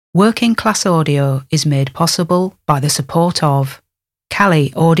Working Class Audio is made possible by the support of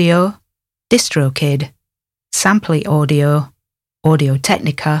Kali Audio, DistroKid, Sampley Audio, Audio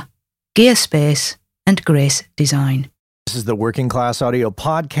Technica, Gearspace, and Grace Design. This is the Working Class Audio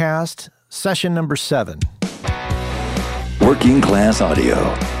Podcast, session number 7. Working Class Audio,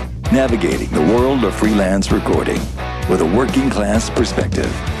 navigating the world of freelance recording with a working class perspective.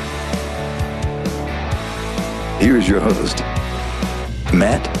 Here's your host,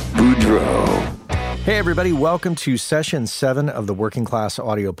 Matt Boudreau. Hey everybody, welcome to session 7 of the Working Class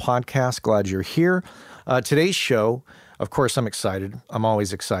Audio Podcast. Glad you're here. Today's show, of course, I'm excited. I'm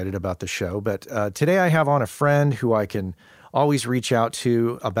always excited about the show, but today I have on a friend who I can always reach out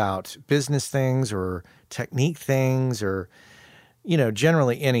to about business things or technique things or,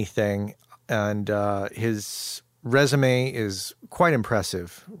 generally anything. And his resume is quite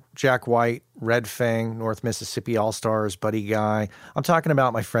impressive. Jack White, Red Fang, North Mississippi All-Stars, buddy guy. I'm talking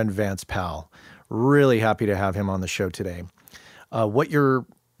about my friend Vance Powell. Really happy to have him on the show today. What you're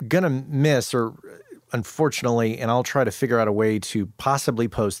going to miss, or unfortunately, and I'll try to figure out a way to possibly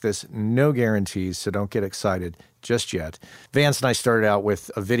post this, no guarantees, so don't get excited just yet. Vance and I started out with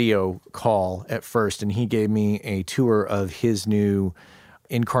a video call at first, and he gave me a tour of his new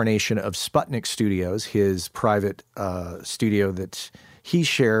incarnation of Sputnik Studios, his private studio that he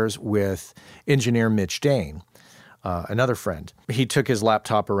shares with engineer Mitch Dane, another friend. He took his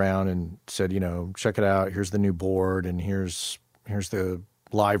laptop around and said, check it out. Here's the new board, and here's the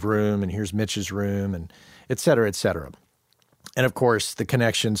live room, and here's Mitch's room, and et cetera, et cetera. And of course, the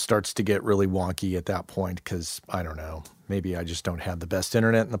connection starts to get really wonky at that point because, I don't know, maybe I just don't have the best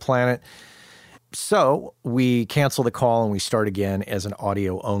internet in the planet. So we cancel the call and we start again as an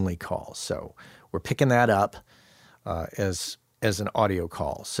audio-only call. So we're picking that up as an audio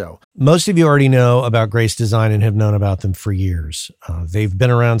call. So most of you already know about Grace Design and have known about them for years. They've been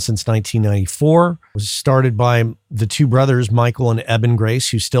around since 1994. It was started by the two brothers, Michael and Eben Grace,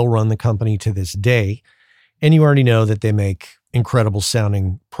 who still run the company to this day. And you already know that they make incredible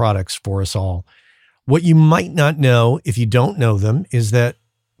sounding products for us all. What you might not know if you don't know them is that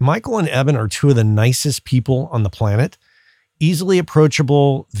Michael and Eben are two of the nicest people on the planet, easily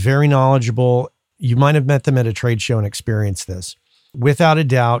approachable, very knowledgeable. You might have met them at a trade show and experienced this. Without a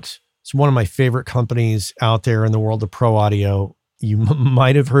doubt, it's one of my favorite companies out there in the world of pro audio. You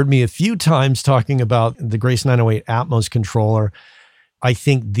might have heard me a few times talking about the Grace 908 Atmos controller. I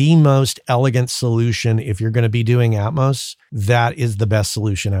think the most elegant solution, if you're going to be doing Atmos, that is the best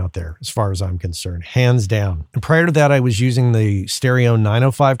solution out there, as far as I'm concerned, hands down. And prior to that, I was using the Stereo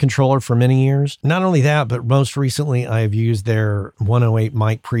 905 controller for many years. Not only that, but most recently, I have used their 108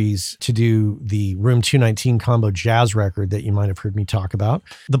 mic pre's to do the Room 219 combo jazz record that you might have heard me talk about.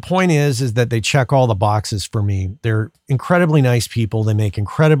 The point is that they check all the boxes for me. They're incredibly nice people. They make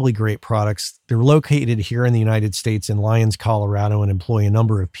incredibly great products. They're located here in the United States in Lyons, Colorado, and employ a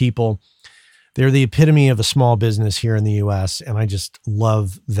number of people. They're the epitome of a small business here in the US, and I just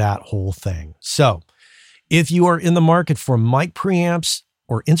love that whole thing. So if you are in the market for mic preamps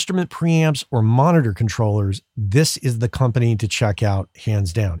or instrument preamps or monitor controllers, this is the company to check out,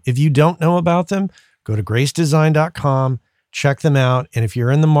 hands down. If you don't know about them, go to gracedesign.com, check them out. And if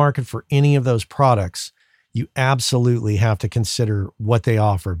you're in the market for any of those products, you absolutely have to consider what they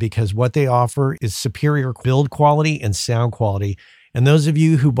offer, because what they offer is superior build quality and sound quality. And those of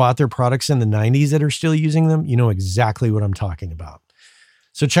you who bought their products in the 90s that are still using them, you know exactly what I'm talking about.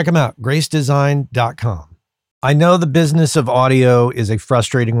 So check them out, gracedesign.com. I know the business of audio is a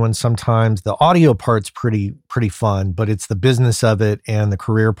frustrating one sometimes. The audio part's pretty fun, but it's the business of it and the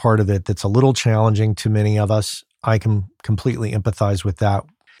career part of it that's a little challenging to many of us. I can completely empathize with that.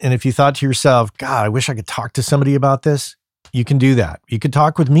 And if you thought to yourself, God, I wish I could talk to somebody about this, you can do that. You could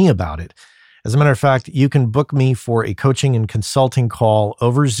talk with me about it. As a matter of fact, you can book me for a coaching and consulting call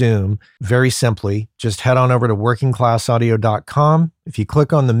over Zoom. Very simply, just head on over to workingclassaudio.com. If you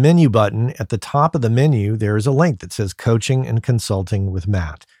click on the menu button at the top of the menu, there is a link that says Coaching and Consulting with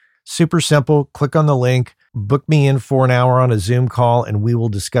Matt. Super simple. Click on the link, book me in for an hour on a Zoom call, and we will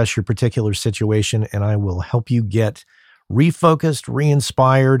discuss your particular situation, and I will help you get refocused,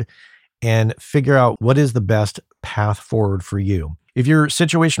 re-inspired, and figure out what is the best path forward for you. If your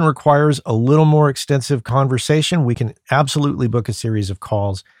situation requires a little more extensive conversation, we can absolutely book a series of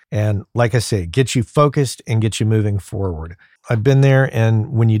calls and, like I say, get you focused and get you moving forward. I've been there,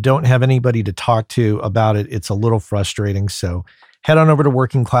 and when you don't have anybody to talk to about it, it's a little frustrating. So head on over to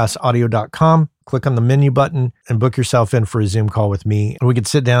workingclassaudio.com, click on the menu button, and book yourself in for a Zoom call with me. And we can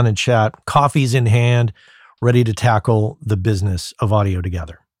sit down and chat, coffee's in hand, ready to tackle the business of audio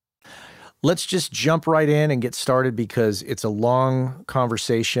together. Let's just jump right in and get started because it's a long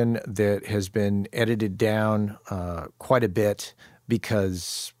conversation that has been edited down quite a bit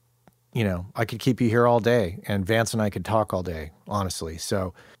because, I could keep you here all day and Vance and I could talk all day, honestly.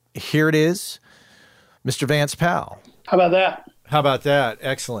 So here it is, Mr. Vance Powell. How about that? How about that?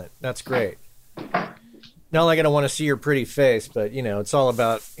 Excellent. That's great. Not like I don't want to see your pretty face, but, it's all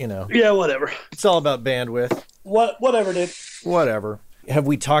about, Yeah, whatever. It's all about bandwidth. Whatever, dude. Whatever. Have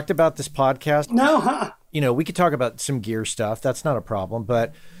we talked about this podcast? No, huh? We could talk about some gear stuff. That's not a problem.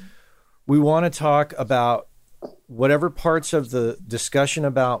 But we want to talk about whatever parts of the discussion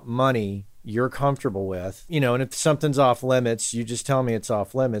about money you're comfortable with. And if something's off limits, you just tell me it's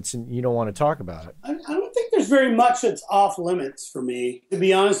off limits and you don't want to talk about it. I don't think there's very much that's off limits for me. To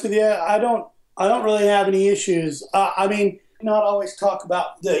be honest with you, I don't really have any issues. Not always talk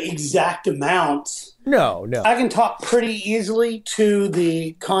about the exact amounts. No. I can talk pretty easily to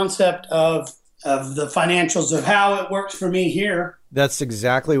the concept of the financials of how it works for me here. That's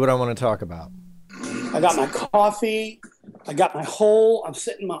exactly what I want to talk about. I got my coffee. I got my hole. I'm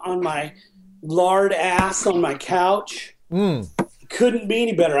sitting on my lard ass on my couch. Couldn't be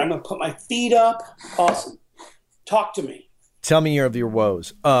any better. I'm going to put my feet up. Awesome. Talk to me. Tell me of your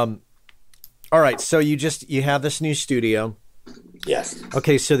woes. All right. So you have this new studio. Yes.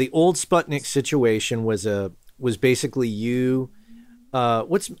 Okay, so the old Sputnik situation was basically you.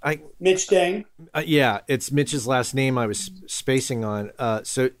 Mitch Dang. Yeah, it's Mitch's last name. I was spacing on.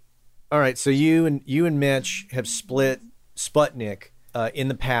 So you and Mitch have split Sputnik in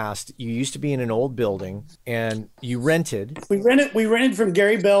the past. You used to be in an old building, and you rented. We rented from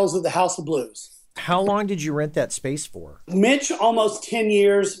Gary Bells of the House of Blues. How long did you rent that space for? Mitch, almost 10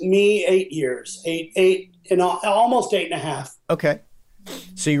 years. Me, 8 years. Almost 8.5. Okay.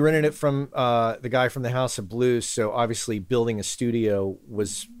 So you rented it from the guy from the House of Blues. So obviously building a studio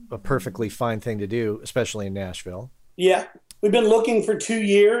was a perfectly fine thing to do, especially in Nashville. Yeah. We've been looking for 2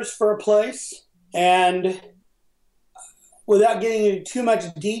 years for a place. And without getting into too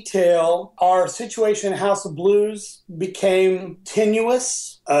much detail, our situation in House of Blues became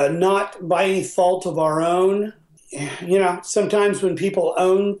tenuous, not by any fault of our own. Sometimes when people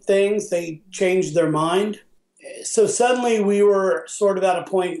own things, they change their mind. So suddenly we were sort of at a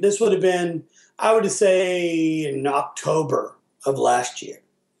point, this would have been, I would say, in October of last year.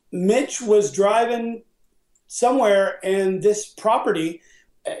 Mitch was driving somewhere, and this property,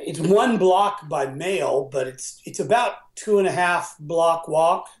 it's 1 block by mail, but it's about 2.5 block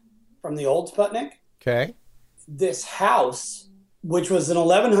walk from the old Sputnik. Okay. This house, which was an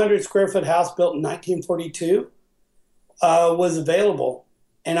 1,100 square foot house built in 1942, was available.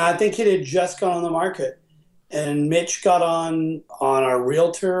 And I think it had just gone on the market. And Mitch got on our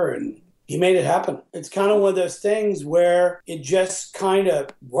realtor, and he made it happen. It's kind of one of those things where it just kind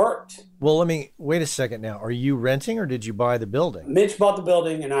of worked. Well, wait a second now. Are you renting or did you buy the building? Mitch bought the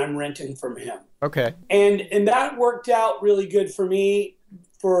building and I'm renting from him. Okay. And that worked out really good for me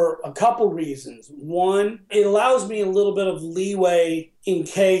for a couple reasons. One, it allows me a little bit of leeway in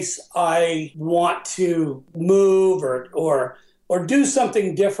case I want to move or do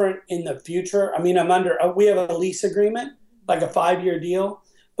something different in the future. We have a lease agreement, like a 5-year deal.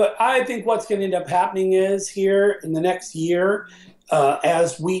 But I think what's going to end up happening is here in the next year,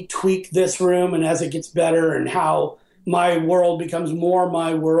 as we tweak this room and as it gets better and how my world becomes more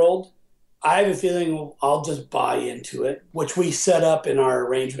my world, I have a feeling I'll just buy into it, which we set up in our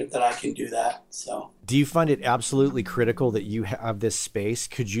arrangement that I can do that. So, do you find it absolutely critical that you have this space?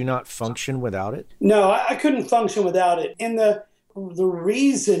 Could you not function without it? No, I couldn't function without it. And the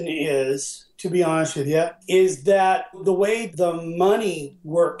reason is, to be honest with you, is that the way the money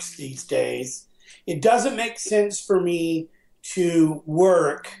works these days, it doesn't make sense for me to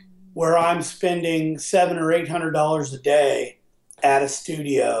work where I'm spending $700 or $800 a day at a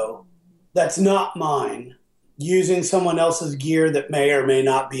studio that's not mine, using someone else's gear that may or may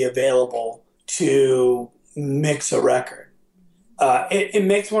not be available to mix a record. It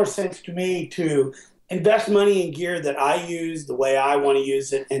makes more sense to me to invest money in gear that I use the way I want to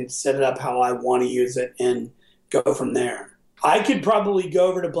use it and set it up how I want to use it and go from there. I could probably go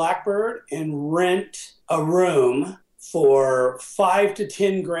over to Blackbird and rent a room for $5 to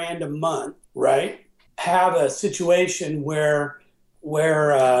 $10 grand a month, right? Have a situation where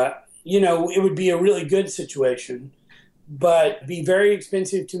it would be a really good situation, but be very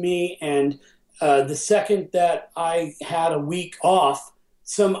expensive to me. And the second that I had a week off,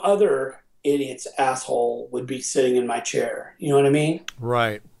 some other idiot's asshole would be sitting in my chair. You know what I mean?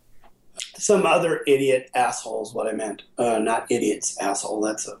 Right. Some other idiot asshole is what I meant. Not idiot's asshole.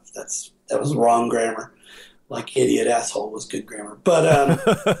 That was wrong grammar. like idiot asshole was good grammar. But,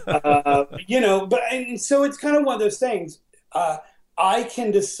 and so it's kind of one of those things. I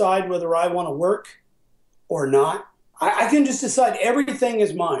can decide whether I want to work or not. I can just decide everything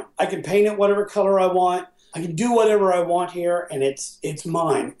is mine. I can paint it whatever color I want. I can do whatever I want here, and it's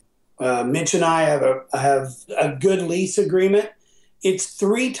mine. Mitch and I have a good lease agreement. It's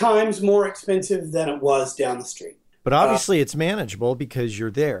 3 times more expensive than it was down the street. But obviously it's manageable because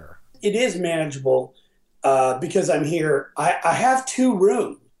you're there. It is manageable because I'm here. I have 2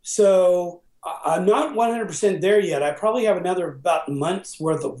 rooms, so I'm not 100% there yet. I probably have another about a month's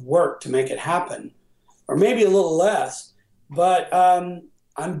worth of work to make it happen, or maybe a little less. But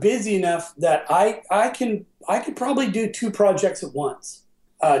I'm busy enough that I could probably do 2 projects at once.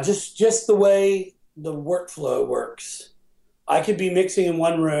 Just the way the workflow works. I could be mixing in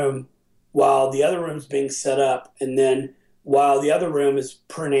one room while the other room's being set up, and then while the other room is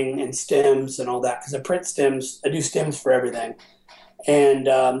printing and stems and all that, because I print stems, I do stems for everything, and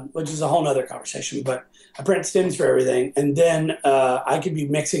which is a whole nother conversation, but I print stems for everything, and then I could be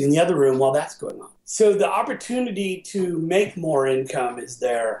mixing in the other room while that's going on. So the opportunity to make more income is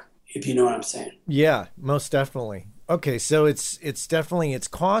there, if you know what I'm saying. Yeah, most definitely. Okay, so it's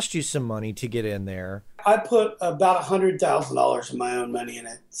cost you some money to get in there. I put about $100,000 of my own money in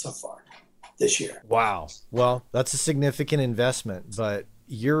it so far this year. Wow. Well, that's a significant investment, but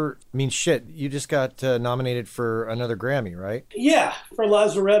you just got nominated for another Grammy, right? Yeah, for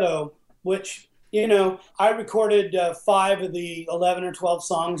Lazaretto, which, I recorded 5 of the 11 or 12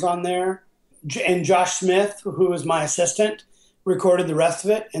 songs on there. And Josh Smith, who was my assistant, recorded the rest of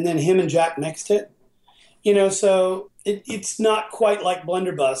it. And then him and Jack mixed it. So it's not quite like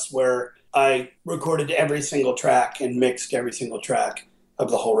Blunderbuss, where I recorded every single track and mixed every single track of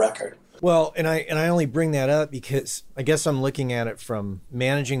the whole record. Well, and I only bring that up because I guess I'm looking at it from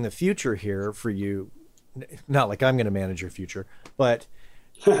managing the future here for you. Not like I'm going to manage your future, but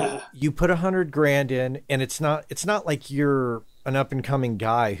you put $100,000 in, and it's not like you're an up and coming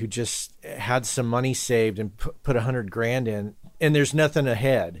guy who just had some money saved and put $100,000 in, and there's nothing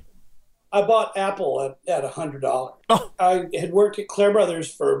ahead. I bought Apple at $100. Oh. I had worked at Clare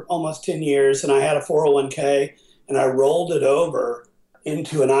Brothers for almost 10 years, and I had a 401k, and I rolled it over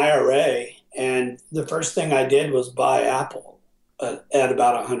into an IRA. And the first thing I did was buy Apple at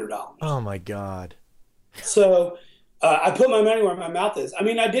about $100. Oh my God. So I put my money where my mouth is. I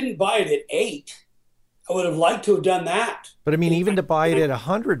mean, I didn't buy it at 8. I would have liked to have done that. But I mean, even to buy it at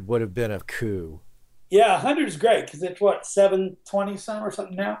 100 would have been a coup. Yeah, 100 is great because it's what, 720 some or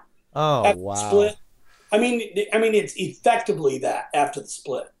something now. Oh, after wow. The split. I mean, it's effectively that after the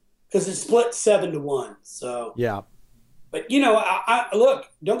split, because it split 7-1. So yeah. But I look.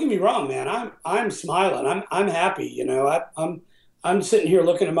 Don't get me wrong, man. I'm smiling. I'm happy. I'm sitting here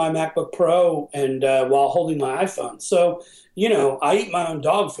looking at my MacBook Pro and while holding my iPhone. So I eat my own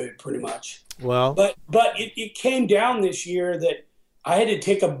dog food pretty much. Well, but it came down this year that I had to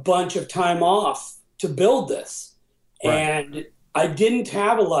take a bunch of time off to build this, right. And I didn't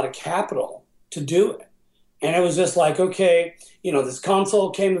have a lot of capital to do it. And it was just like, okay, this console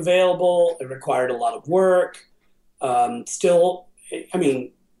came available. It required a lot of work. It still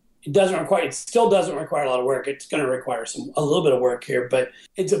doesn't require a lot of work. It's going to require a little bit of work here, but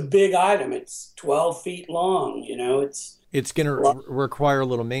it's a big item. It's 12 feet long. It's going to require a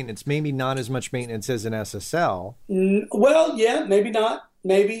little maintenance. Maybe not as much maintenance as an SSL. Well, yeah, maybe not.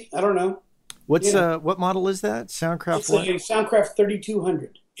 Maybe, I don't know. What model is that? Soundcraft? It's a Soundcraft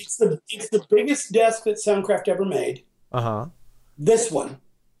 3200. It's the biggest desk that Soundcraft ever made. This one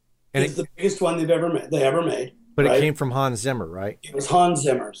is the biggest one they ever made. But right? It came from Hans Zimmer, right? It was Hans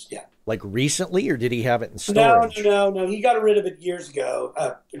Zimmer's, yeah. Like recently, or did he have it in storage? No. He got rid of it years ago,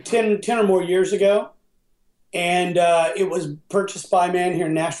 10 or more years ago. And it was purchased by a man here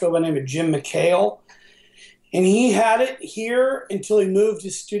in Nashville by the name of Jim McHale. And he had it here until he moved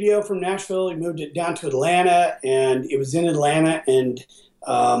his studio from Nashville. He moved it down to Atlanta, and it was in Atlanta. And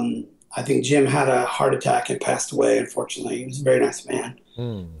I think Jim had a heart attack and passed away, unfortunately. He was a very nice man.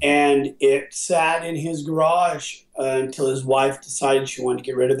 And it sat in his garage until his wife decided she wanted to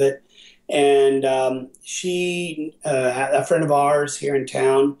get rid of it. And a friend of ours here in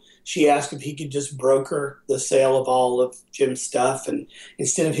town, she asked if he could just broker the sale of all of Jim's stuff. And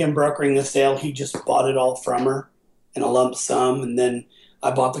instead of him brokering the sale, he just bought it all from her in a lump sum. And then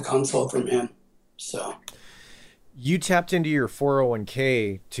I bought the console from him. So you tapped into your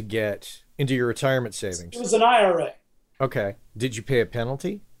 401k to get into your retirement savings. It was an IRA. Okay. Did you pay a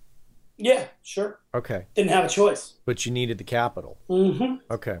penalty? Yeah, sure. Okay. Didn't have a choice. But you needed the capital. Mm-hmm.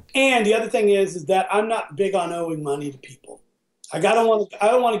 Okay. And the other thing is that I'm not big on owing money to people. I don't want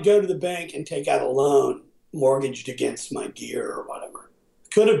to go to the bank and take out a loan mortgaged against my gear or whatever.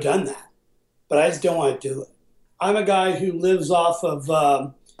 Could have done that, but I just don't want to do it. I'm a guy who lives off of,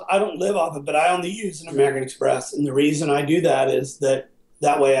 I don't live off of, but I only use an American Express. And the reason I do that is that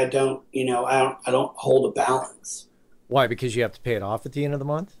way I don't, I don't hold a balance. Why? Because you have to pay it off at the end of the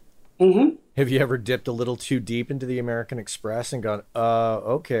month? Mm-hmm. Have you ever dipped a little too deep into the American Express and gone,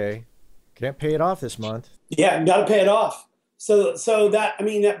 okay, can't pay it off this month? Yeah, got to pay it off. So that,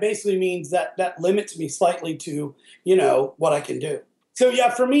 that basically means that limits me slightly to, what I can do. So yeah,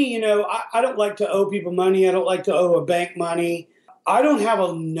 for me, I don't like to owe people money. I don't like to owe a bank money. I don't have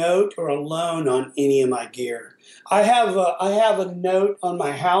a note or a loan on any of my gear. I have a note on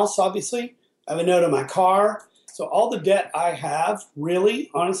my house, obviously. I have a note on my car. So all the debt I have, really,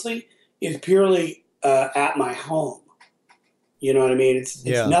 honestly, is purely at my home. You know what I mean? It's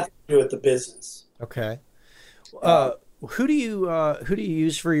nothing to do with the business. Okay. Who do you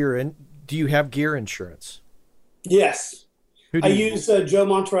use for your? Do you have gear insurance? Yes, I use Joe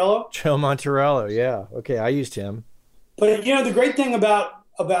Monterello. Joe Monterello, yeah. Okay, I used him. But the great thing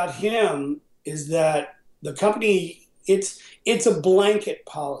about him is that the company, it's a blanket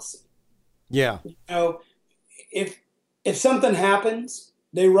policy. Yeah. If something happens,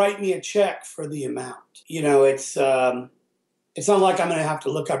 they write me a check for the amount. It's not like I'm going to have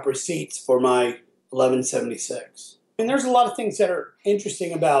to look up receipts for my 1176. And there's a lot of things that are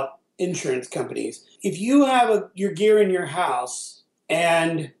interesting about insurance companies. If you have your gear in your house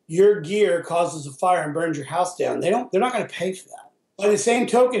and your gear causes a fire and burns your house down, they're not going to pay for that. By the same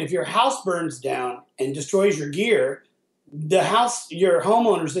token, if your house burns down and destroys your gear, your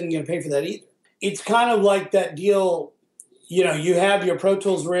homeowner isn't going to pay for that either. It's kind of like that deal, you have your Pro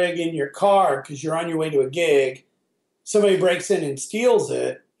Tools rig in your car because you're on your way to a gig. Somebody breaks in and steals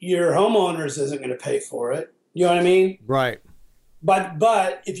it. Your homeowners isn't going to pay for it. You know what I mean? Right.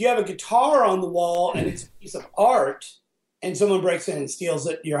 But if you have a guitar on the wall and it's a piece of art and someone breaks in and steals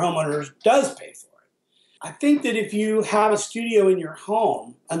it, your homeowner does pay for it. I think that if you have a studio in your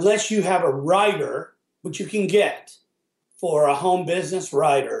home, unless you have a writer, which you can get for a home business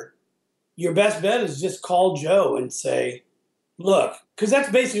writer, your best bet is just call Joe and say, look, because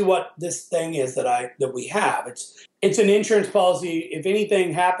that's basically what this thing is that we have. It's an insurance policy. If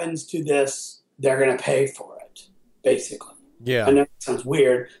anything happens to this, they're going to pay for it, basically. Yeah. I know it sounds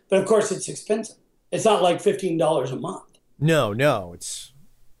weird, but of course it's expensive. It's not like $15 a month. No. It's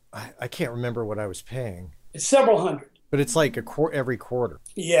I can't remember what I was paying. It's several hundred. But it's like every quarter.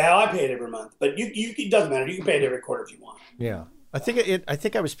 Yeah, I pay it every month, but it doesn't matter. You can pay it every quarter if you want. Yeah. I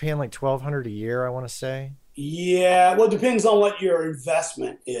think I was paying like $1,200 a year, I want to say. Yeah, well, it depends on what your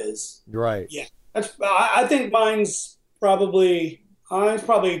investment is. Right. Yeah. I think mine's probably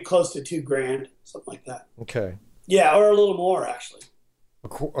close to $2,000, something like that. Okay. Yeah, or a little more, actually. A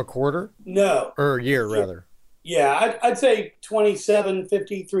quarter? No. Or a year, rather. Yeah, I'd say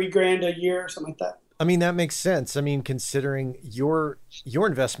 $2,750, $3,000 a year, something like that. I mean, that makes sense. I mean, considering your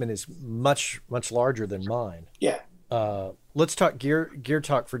investment is much, much larger than mine. Yeah. Let's talk gear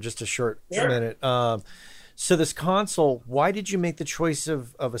talk for just a short Sure. minute. So this console, why did you make the choice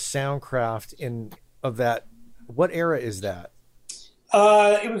of a Soundcraft of that? What era is that?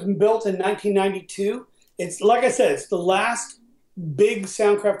 It was built in 1992. It's like I said, it's the last big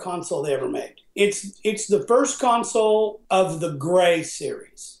Soundcraft console they ever made. It's the first console of the Gray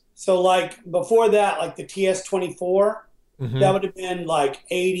series. So like before that, like the TS-24, that would have been like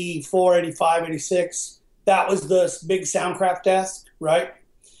 84, 85, 86. That was the big Soundcraft desk, right?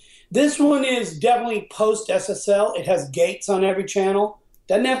 This one is definitely post-SSL. It has gates on every channel.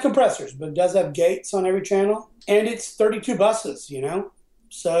 Doesn't have compressors, but it does have gates on every channel. And it's 32 buses,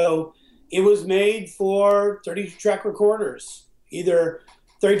 So it was made for 32-track recorders, either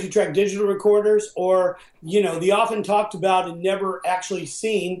 32-track digital recorders or, the often talked about and never actually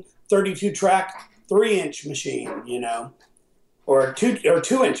seen 32-track 3-inch machine, or a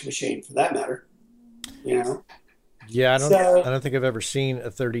 2-inch machine for that matter, Yeah, I don't think I've ever seen a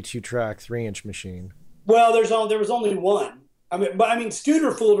 32-track 3-inch machine. Well, there was only one.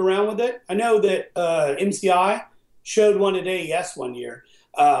 Studer fooled around with it. I know that MCI showed one at AES one year.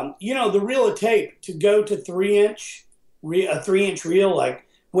 The reel of tape to go to 3-inch, a 3-inch reel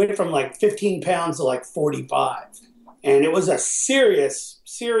went from 15 pounds to 45, and it was a serious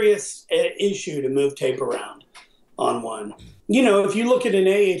issue to move tape around on one. If you look at an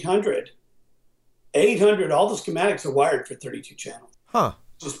A800, all the schematics are wired for 32 channel. Huh.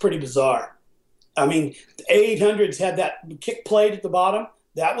 Which is pretty bizarre. The A800s had that kick plate at the bottom.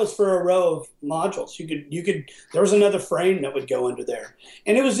 That was for a row of modules. You could. There was another frame that would go under there,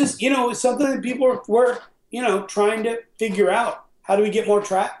 and it was just, it was something that people were, trying to figure out. How do we get more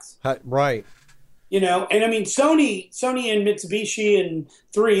tracks? Right. And I mean, Sony and Mitsubishi and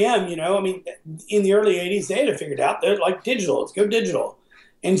 3M, I mean, in the early 80s, they had it figured out. They're like digital, let's go digital.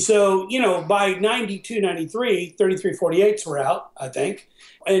 And so, by 92, 93, 3348s were out, I think.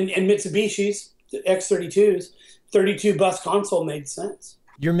 And Mitsubishi's, the X32s, 32 bus console made sense.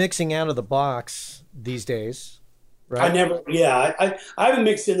 You're mixing out of the box these days, right? I haven't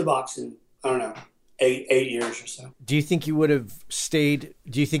mixed in the box in, I don't know, eight years or so. Do you think you would have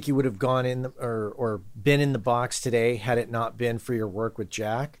gone in or been in the box today had it not been for your work with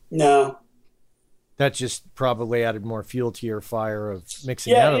Jack? No. That just probably added more fuel to your fire of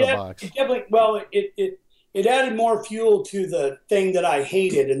mixing out of the box. It definitely, well, it added more fuel to the thing that I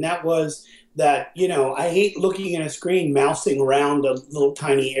hated, and that was that, I hate looking at a screen, mousing around a little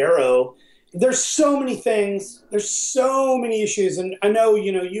tiny arrow. There's so many things. There's so many issues. And I know,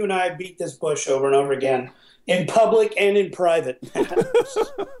 you and I beat this bush over and over again in public and in private.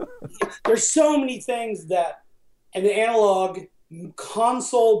 There's so many things that an analog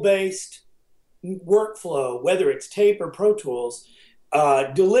console-based workflow, whether it's tape or Pro Tools,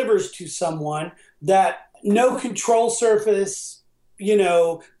 delivers to someone that no control surface,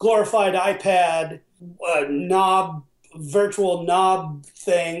 glorified iPad, virtual knob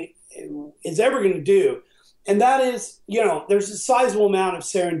thing is ever going to do. And that is, there's a sizable amount of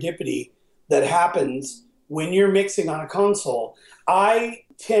serendipity that happens when you're mixing on a console. I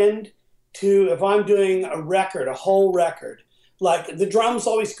tend to, if I'm doing a whole record, like the drums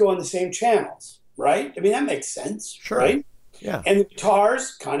always go on the same channels, right? I mean, that makes sense, sure. Right? Yeah. And the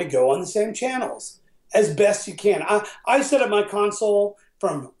guitars kind of go on the same channels as best you can. I set up my console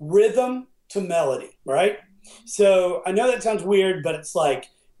from rhythm to melody, right? So I know that sounds weird, but it's like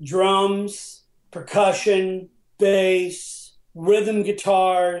drums, percussion, bass, rhythm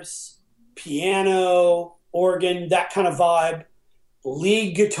guitars, piano, organ, that kind of vibe,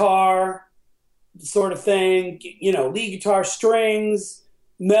 lead guitar sort of thing, lead guitar, strings,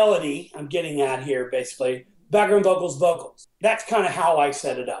 melody, I'm getting at here basically, background vocals. That's kind of how I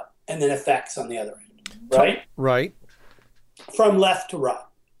set it up. And then effects on the other end, right? Right. From left to right.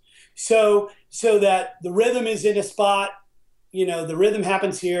 So that the rhythm is in a spot, the rhythm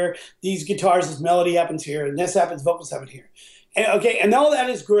happens here, these guitars, this melody happens here, and this happens, vocals happen here. And all that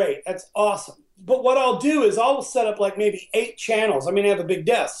is great. That's awesome. But what I'll do is I'll set up like maybe 8 channels. I mean, I have a big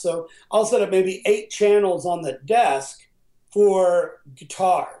desk, so I'll set up maybe 8 channels on the desk for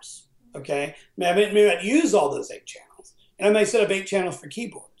guitars, okay? Maybe I'd use all those 8 channels. And I may set up 8 channels for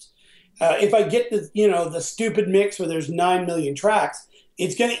keyboards. If I get the stupid mix where there's 9 million tracks,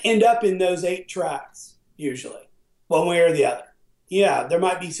 it's going to end up in those 8 tracks, usually, one way or the other. Yeah, there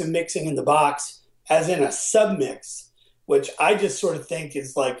might be some mixing in the box, as in a submix, which I just sort of think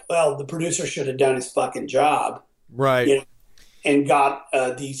is like, well, the producer should have done his fucking job. Right. And got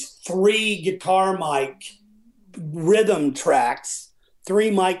these 3 guitar mic rhythm tracks,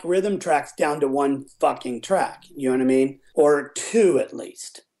 3 mic rhythm tracks down to 1 fucking track. You know what I mean? Or 2 at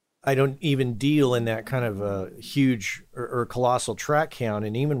least. I don't even deal in that kind of a huge or colossal track count.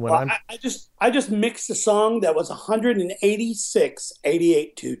 And even when I just mixed a song that was 186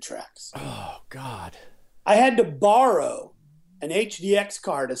 88.2 tracks. Oh, God. I had to borrow an HDX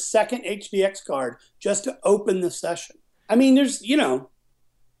card, a second HDX card, just to open the session. I mean, there's,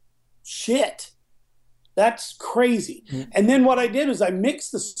 shit. That's crazy. Mm-hmm. And then what I did was I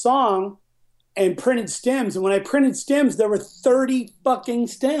mixed the song and printed stems. And when I printed stems, there were 30 fucking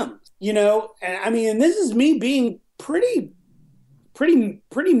stems, And I mean, and this is me being pretty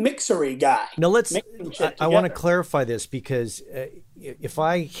mixery guy. Now I want to clarify this because if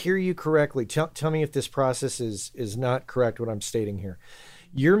I hear you correctly, tell me if this process is not correct, what I'm stating here.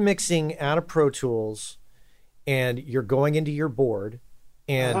 You're mixing out of Pro Tools and you're going into your board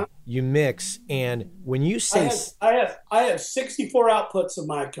and you mix. And when you say, I have 64 outputs of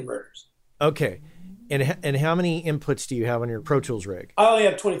my converters. Okay. And how many inputs do you have on your Pro Tools rig? I only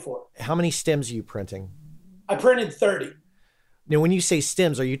have 24. How many stems are you printing? I printed 30. Now, when you say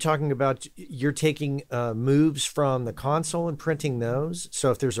stems, are you talking about you're taking moves from the console and printing those?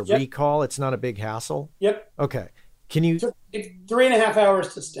 So if there's a recall, it's not a big hassle? Yep. Okay. Can you... It's 3.5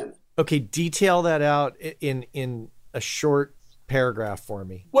 hours to stem it. Okay, detail that out in a short paragraph for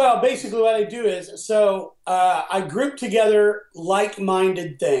me. Well, basically what I do is, I group together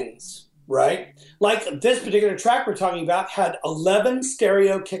like-minded things, right? Like this particular track we're talking about had 11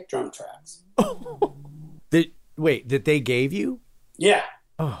 stereo kick drum tracks. That they gave you? Yeah.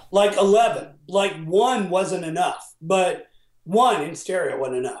 Oh. Like 11. Like 1 wasn't enough, but 1 in stereo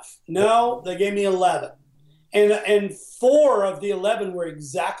wasn't enough. No, they gave me 11. And 4 of the 11 were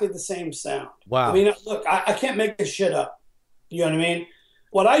exactly the same sound. Wow. I mean, look, I can't make this shit up. You know what I mean?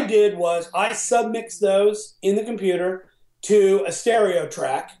 What I did was I submixed those in the computer to a stereo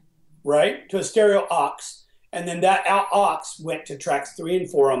track, right? To a stereo aux. And then that aux went to tracks 3 and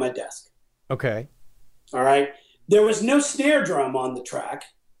 4 on my desk. Okay. All right. There was no snare drum on the track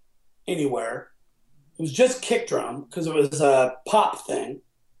anywhere. It was just kick drum because it was a pop thing.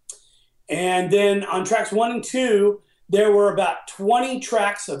 And then on tracks 1 and 2, there were about 20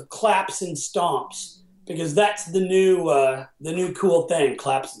 tracks of claps and stomps because that's the new cool thing,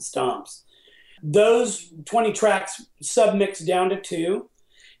 claps and stomps. Those 20 tracks submixed down to 2.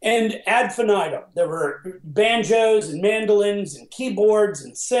 And ad infinitum. There were banjos and mandolins and keyboards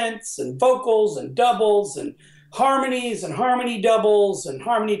and synths and vocals and doubles and harmonies and harmony doubles and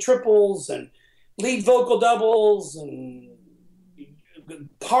harmony triples and lead vocal doubles and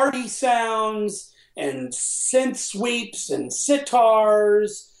party sounds and synth sweeps and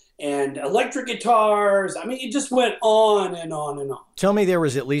sitars and electric guitars. I mean, it just went on and on and on. Tell me there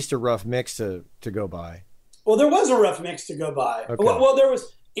was at least a rough mix to go by. Well, there was a rough mix to go by. Okay. Well,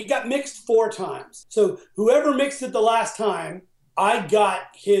 it got mixed 4 times. So whoever mixed it the last time, I got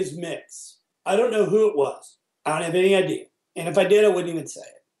his mix. I don't know who it was. I don't have any idea. And if I did, I wouldn't even say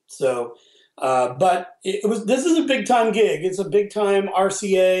it. So, but this is a big time gig. It's a big time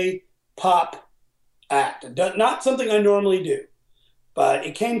RCA pop act. Not something I normally do. But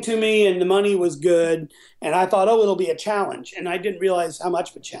it came to me and the money was good. And I thought, it'll be a challenge. And I didn't realize how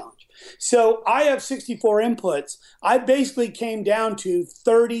much of a challenge. So I have 64 inputs. I basically came down to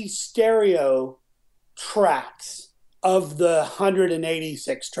 30 stereo tracks of the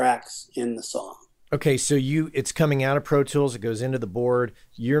 186 tracks in the song. Okay, so it's coming out of Pro Tools. It goes into the board.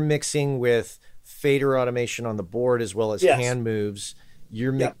 You're mixing with fader automation on the board as well as hand moves.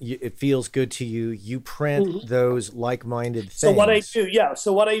 It feels good to you. You print those like-minded things.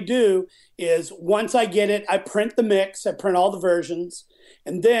 So what I do is once I get it, I print the mix. I print all the versions.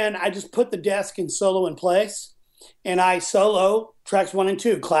 And then I just put the desk in solo in place, and I solo tracks 1 and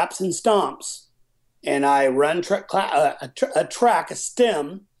 2, claps and stomps. And I run a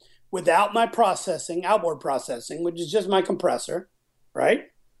stem without my processing, outboard processing, which is just my compressor,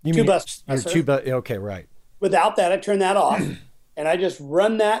 right? You mean your two-bus? Okay, right. Without that, I turn that off, and I just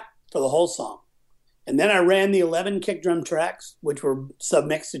run that for the whole song. And then I ran the 11 kick drum tracks, which were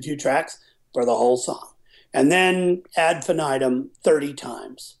submixed to 2 tracks for the whole song. And then ad infinitum 30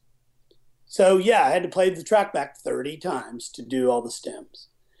 times. So I had to play the track back 30 times to do all the stems.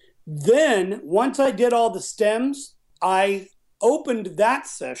 Then once I did all the stems, I opened that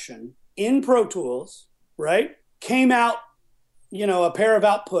session in Pro Tools, right? Came out, a pair of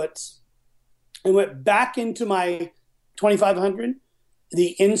outputs and went back into my 2500,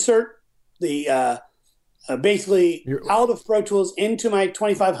 the insert, basically out of Pro Tools into my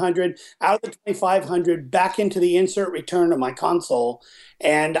 2500, out of the 2500 back into the insert return of my console,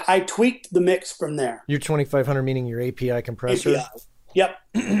 and I tweaked the mix from there. Your 2500 meaning your API compressor? API. Yep.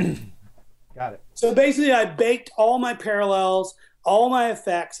 Got it. So basically I baked all my parallels, all my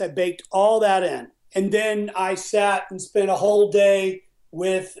effects, I baked all that in. And then I sat and spent a whole day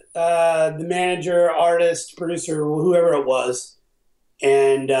with the manager, artist, producer, whoever it was,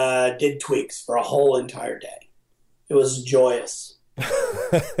 and did tweaks for a whole entire day. It was joyous.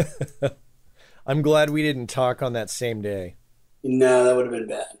 I'm glad we didn't talk on that same day. No, that would have been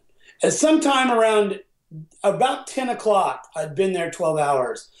bad. At sometime around about 10 o'clock, I'd been there 12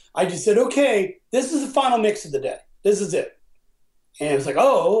 hours. I just said, okay, this is the final mix of the day. This is it. And it was like,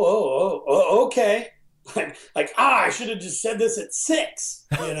 okay. I should have just said this at 6,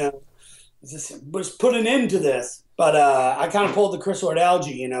 just put an end to this. But I kind of pulled the Chris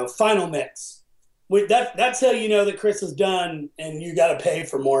Ordalgie, final mix. That's how you know that Chris is done, and you got to pay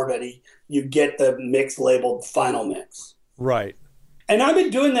for more of it. You get the mix labeled final mix. Right. And I've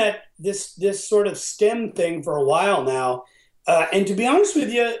been doing this sort of stem thing for a while now. And to be honest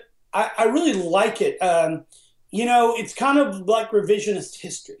with you, I really like it. It's kind of like revisionist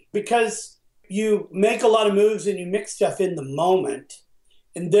history because you make a lot of moves and you mix stuff in the moment.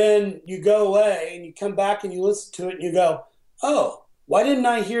 And then you go away and you come back and you listen to it and you go, oh, why didn't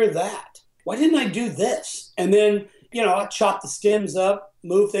I hear that? Why didn't I do this? And then, I chop the stems up,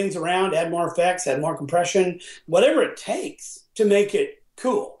 move things around, add more effects, add more compression, whatever it takes to make it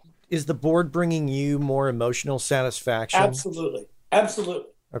cool. Is the board bringing you more emotional satisfaction? Absolutely.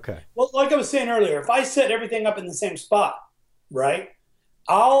 Absolutely. Okay. Well, like I was saying earlier, if I set everything up in the same spot, right,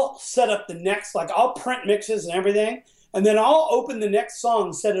 I'll set up the next, I'll print mixes and everything, and then I'll open the next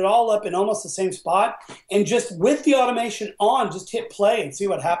song, set it all up in almost the same spot, and just with the automation on, just hit play and see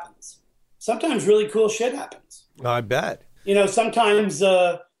what happens. Sometimes really cool shit happens. I bet. Sometimes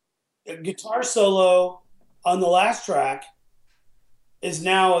a guitar solo on the last track is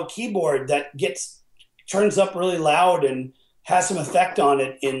now a keyboard that turns up really loud and has some effect on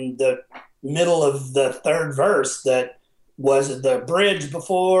it in the middle of the third verse that was the bridge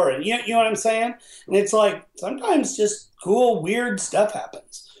before. And you know what I'm saying? And it's like sometimes just cool, weird stuff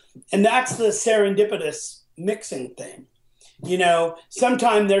happens. And that's the serendipitous mixing thing. You know,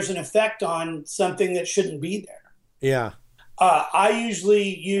 sometimes there's an effect on something that shouldn't be there. Yeah. I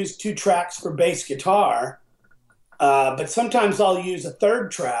usually use 2 tracks for bass guitar, but sometimes I'll use a third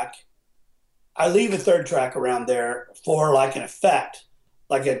track. I leave a third track around there for like an effect,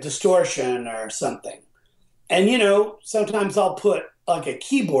 like a distortion or something. And, you know, sometimes I'll put like a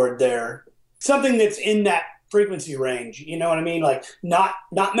keyboard there, something that's in that frequency range. You know what I mean? Like not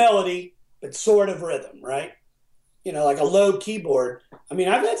melody, but sort of rhythm, right? You know, like a low keyboard. I mean,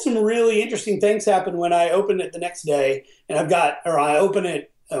 I've had some really interesting things happen when I open it the next day, and I open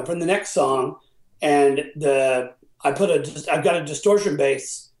it from the next song, and I've got a distortion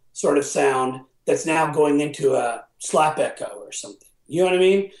bass sort of sound that's now going into a slap echo or something. You know what I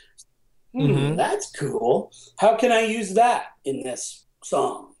mean? Mm-hmm. That's cool. How can I use that in this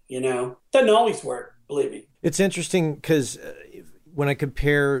song? You know, doesn't always work, believe me. It's interesting because when I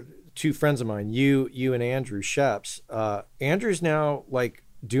compare 2 friends of mine, you and Andrew Sheps, Andrew's now like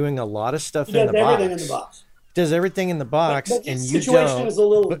doing a lot of stuff in the box. Does everything in the box. Does everything in the box, but and his you situation don't. is a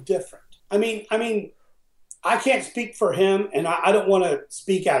little different. I mean, I can't speak for him, and I don't want to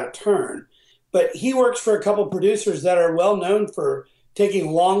speak out of turn, but he works for a couple producers that are well known for taking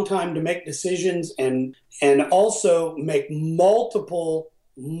a long time to make decisions and also make multiple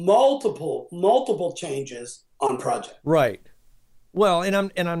changes on projects. Right. Well,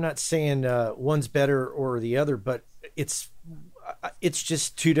 and I'm not saying one's better or the other, but it's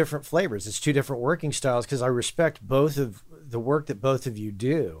just 2 different flavors. It's 2 different working styles because I respect both of the work that both of you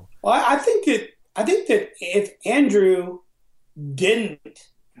do. Well, I think that if Andrew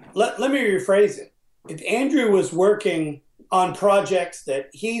didn't, let me rephrase it. If Andrew was working on projects that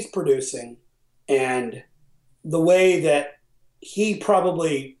he's producing and the way that he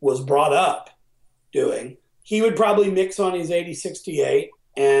probably was brought up doing, he would probably mix on his 8068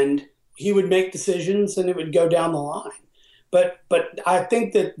 and he would make decisions and it would go down the line. But I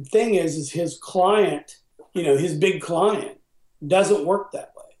think that the thing is his client, you know, his big client doesn't work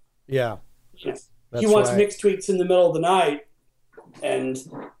that way. Yeah. You know, he wants mix tweaks in the middle of the night and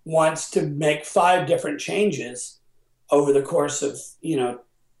wants to make 5 different changes over the course of, you know,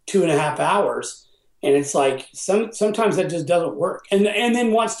 2.5 hours. And it's like sometimes that just doesn't work. And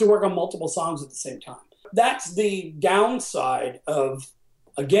then wants to work on multiple songs at the same time. That's the downside of,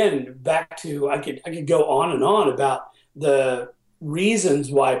 again, back to, I could go on and on about the reasons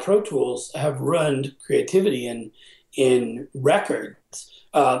why Pro Tools have ruined creativity in records.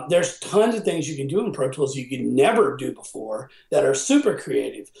 There's tons of things you can do in Pro Tools you could never do before that are super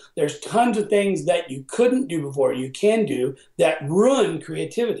creative. There's tons of things that you couldn't do before you can do that ruin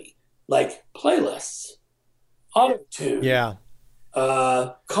creativity, like playlists, auto-tune. Yeah.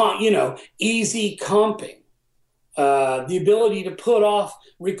 Easy comping, the ability to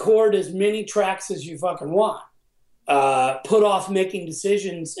record as many tracks as you fucking want, put off making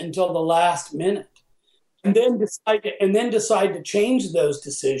decisions until the last minute, and then decide to change those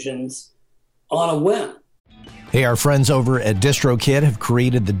decisions on a whim. Hey, our friends over at DistroKid have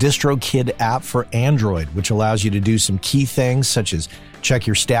created the DistroKid app for Android, which allows you to do some key things such as check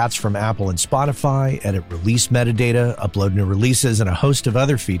your stats from Apple and Spotify, edit release metadata, upload new releases, and a host of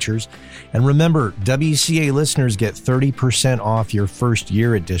other features. And remember, WCA listeners get 30% off your first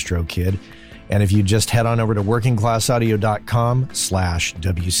year at DistroKid. And if you just head on over to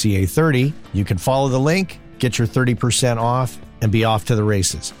workingclassaudio.com/WCA30, you can follow the link, get your 30% off, and be off to the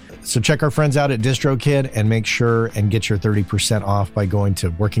races. So check our friends out at DistroKid and make sure and get your 30% off by going to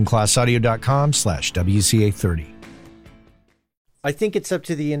workingclassaudio.com/WCA30. I think it's up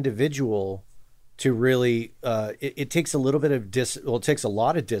to the individual to really, it takes a little bit of it takes a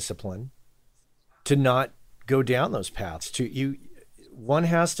lot of discipline to not go down those paths. One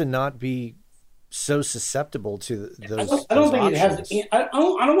has to not be so susceptible to those. I don't think options. I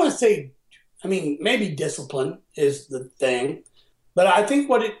don't want to say, I mean, maybe discipline is the thing, but I think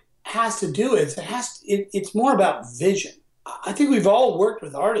what it has to do is it's more about vision. I think we've all worked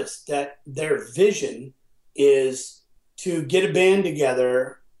with artists that their vision is to get a band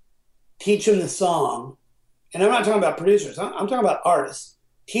together, teach them the song. And I'm not talking about producers. I'm talking about artists.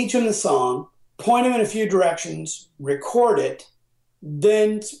 Teach them the song, point them in a few directions, record it,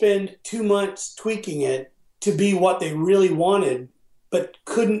 then spend 2 months tweaking it to be what they really wanted, but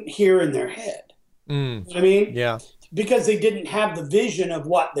couldn't hear in their head. You know what I mean? Yeah. Because they didn't have the vision of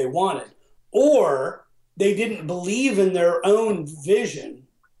what they wanted. Or they didn't believe in their own vision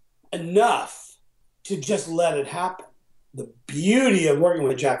enough to just let it happen. The beauty of working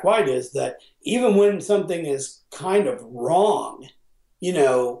with Jack White is that even when something is kind of wrong,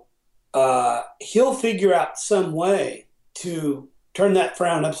 he'll figure out some way to turn that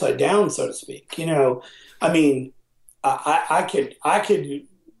frown upside down, so to speak. I could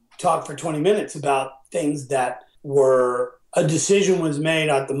talk for 20 minutes about things that were a decision was made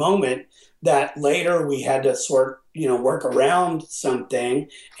at the moment that later we had to work around something,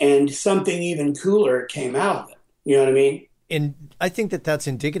 and something even cooler came out of it. You know what I mean? And I think that that's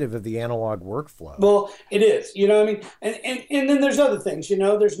indicative of the analog workflow. Well, it is, and then there's other things,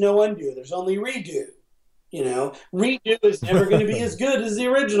 there's no undo, there's only redo. Redo is never going to be as good as the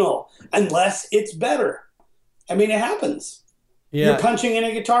original unless it's better. It happens. Yeah. You're punching in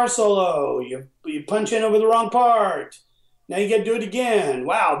a guitar solo, you punch in over the wrong part. Now you got to do it again.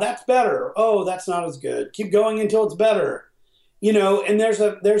 Wow, that's better. Oh, that's not as good. Keep going until it's better. And there's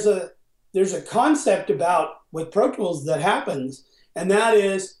a concept about with Pro Tools that happens, and that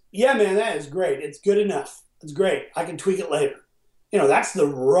is, yeah, man, that is great. It's good enough. It's great. I can tweak it later. That's the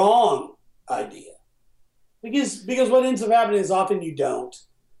wrong idea. Because what ends up happening is often you don't.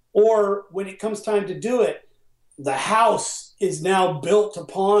 Or when it comes time to do it, the house is now built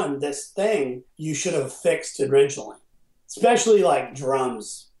upon this thing you should have fixed originally. Especially like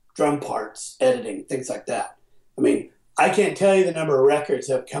drums, drum parts, editing, things like that. I can't tell you the number of records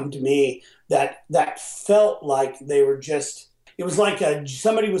that have come to me that felt like they were it was like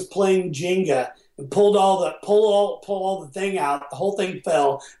somebody was playing Jenga and pulled all the thing out, the whole thing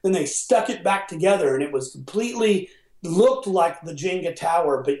fell, then they stuck it back together, and it was completely looked like the Jenga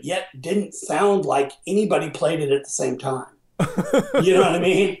tower, but yet didn't sound like anybody played it at the same time. You know what I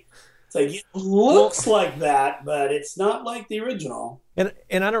mean? It's like, it looks like that, but it's not like the original. And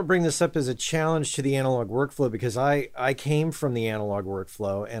I don't bring this up as a challenge to the analog workflow, because I came from the analog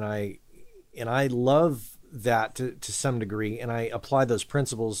workflow, and I love that to some degree, and I apply those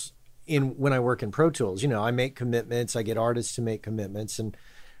principles when I work in Pro Tools. I make commitments, I get artists to make commitments, and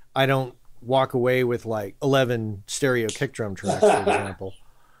I don't walk away with like 11 stereo kick drum tracks, for example.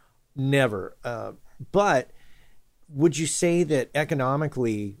 Never. But would you say that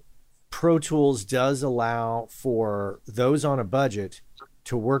economically Pro Tools does allow for those on a budget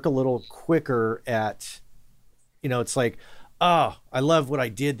to work a little quicker at, it's like, oh, I love what I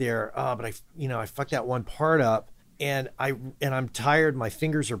did there. Oh, but I fucked that one part up, and I'm tired. My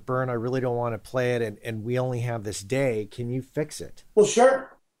fingers are burned. I really don't want to play it. And we only have this day. Can you fix it? Well,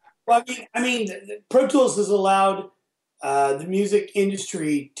 sure. Well, Pro Tools has allowed the music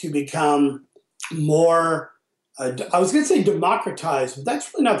industry to become more, I was going to say democratized, but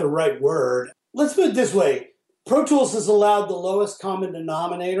that's really not the right word. Let's put it this way. Pro Tools has allowed the lowest common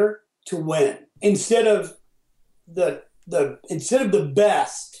denominator to win. Instead of the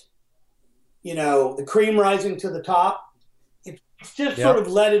best, the cream rising to the top, it's just sort of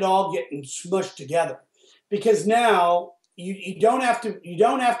let it all get smushed together. Because now you don't have to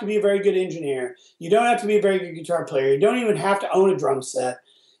be a very good engineer. You don't have to be a very good guitar player. You don't even have to own a drum set.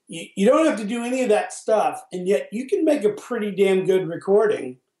 You don't have to do any of that stuff, and yet you can make a pretty damn good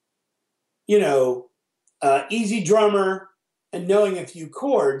recording. Easy drummer and knowing a few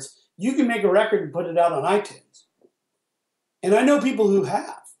chords, you can make a record and put it out on iTunes. And I know people who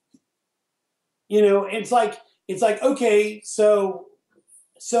have. It's like okay, so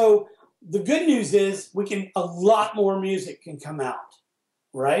the good news is a lot more music can come out,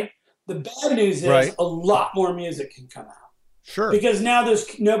 right? The bad news is a lot more music can come out. Sure. Because now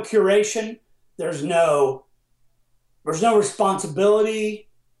there's no curation, there's no responsibility,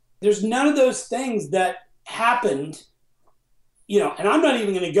 there's none of those things that happened, and I'm not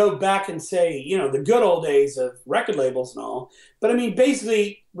even going to go back and say, the good old days of record labels and all, but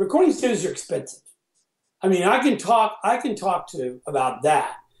basically recording studios are expensive. I can talk about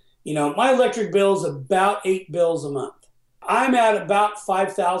that. My electric bill is about $8 a month. I'm at about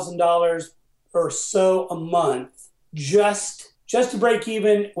 $5,000 or so a month just to break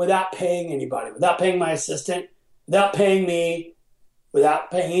even without paying anybody, without paying my assistant, without paying me,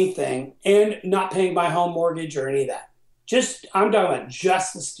 without paying anything, and not paying my home mortgage or any of that. I'm talking about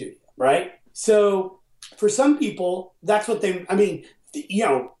just the studio, right? So for some people, that's what I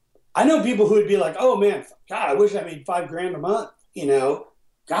know people who would be like, oh man, God, I wish I made $5,000 a month,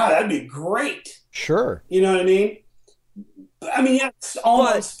 God, that'd be great. Sure. You know what I mean? It's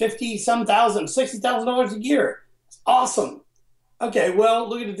almost $50,000, $60,000 a year. It's awesome. Okay, well,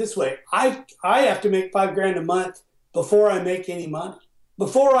 look at it this way. I have to make $5,000 a month before I make any money.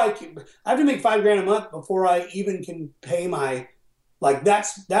 I have to make $5,000 a month before I even can pay my,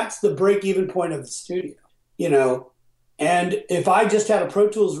 that's the break-even point of the studio. you know, and if I just had a Pro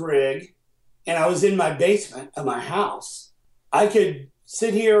Tools rig and I was in my basement of my house, I could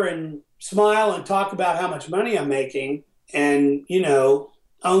sit here and smile and talk about how much money I'm making and, you know,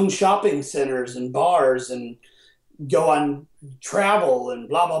 own shopping centers and bars and go on travel and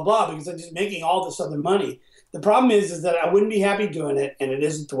blah, blah, blah, because I'm just making all this other money. The problem is that I wouldn't be happy doing it, and it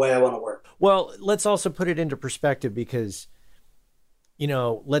isn't the way I want to work. Well, let's also put it into perspective because, you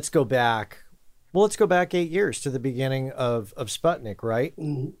know, let's go back 8 years to the beginning of Sputnik, right?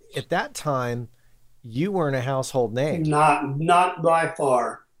 Mm-hmm. At that time, you weren't a household name. Not by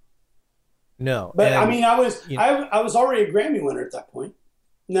far. No. But I mean, I was already a Grammy winner at that point.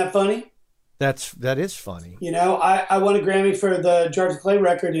 Isn't that funny? That is funny. You know, I won a Grammy for the Jars of Clay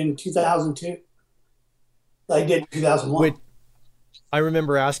record in 2002. I did 2001. I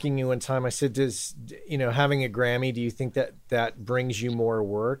remember asking you one time, I said, does, you know, having a Grammy, do you think that brings you more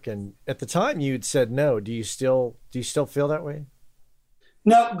work? And at the time you'd said no. Do you still feel that way?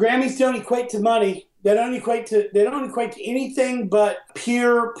 No, Grammys don't equate to money. They don't equate to anything but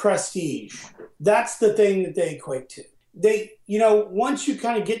pure prestige. That's the thing that they equate to. They, you know, once you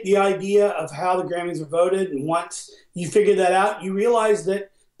kind of get the idea of how the Grammys are voted, and once you figure that out, you realize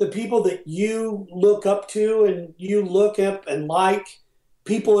that the people that you look up to and you look up and like,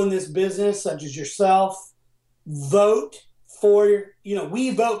 people in this business, such as yourself, vote for, you know,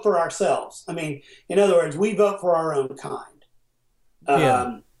 we vote for ourselves. I mean, in other words, we vote for our own kind.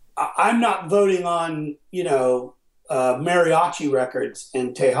 Yeah. I'm not voting on, you know, mariachi records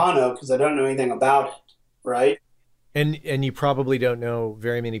and Tejano because I don't know anything about it, right? And you probably don't know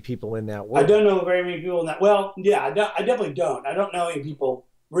very many people in that world. I don't know very many people in that. Well, yeah, I definitely don't. I don't know any people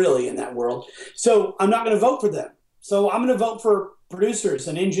really in that world. So I'm not going to vote for them. So I'm going to vote for producers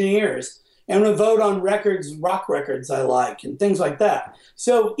and engineers. And I'm going to vote on records, rock records I like and things like that.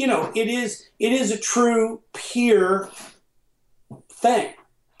 So, you know, it is a true peer thing.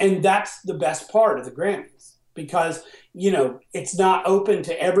 And that's the best part of the Grammys because, you know, it's not open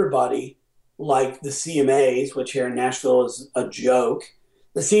to everybody like the CMAs, which here in Nashville is a joke.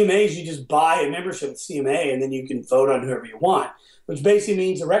 The CMAs, you just buy a membership with CMA and then you can vote on whoever you want, which basically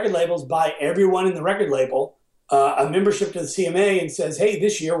means the record labels buy everyone in the record label a membership to the CMA and says, hey,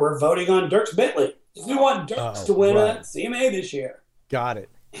 this year we're voting on Dierks Bentley. We want Dierks to win a CMA this year. Got it.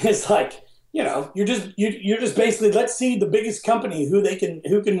 It's like, you know, you're just basically, let's see the biggest company who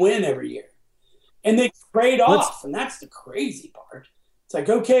can win every year. And they trade off, and that's the crazy part. It's like,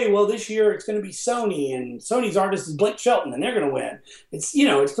 okay, well, this year it's going to be Sony, and Sony's artist is Blake Shelton, and they're going to win. It's, you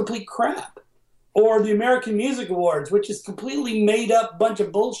know, it's complete crap. Or the American Music Awards, which is completely made up bunch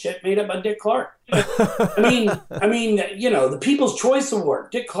of bullshit made up by Dick Clark. I mean, you know, the People's Choice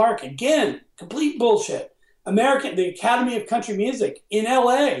Award, Dick Clark, again, complete bullshit. The Academy of Country Music in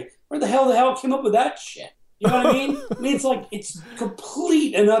LA, where the hell came up with that shit? You know what I mean? I mean, it's like, it's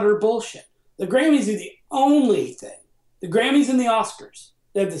complete and utter bullshit. The Grammys are the only thing. The Grammys and the Oscars,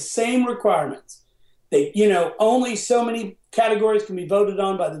 they have the same requirements. They, you know, only so many categories can be voted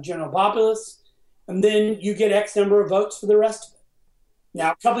on by the general populace. And then you get X number of votes for the rest of it.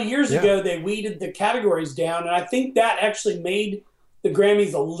 Now, a couple of years ago, they weeded the categories down, and I think that actually made the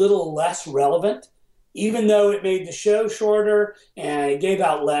Grammys a little less relevant, even though it made the show shorter and it gave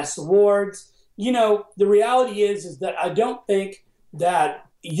out less awards. You know, the reality is that I don't think that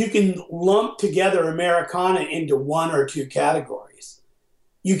you can lump together Americana into one or two categories.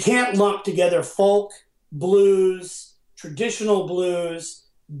 You can't lump together folk, blues, traditional blues,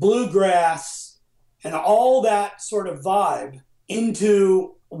 bluegrass, and all that sort of vibe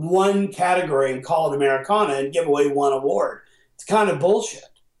into one category and call it Americana and give away one award. It's kind of bullshit.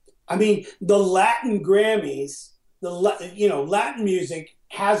 I mean, the Latin Grammys, Latin music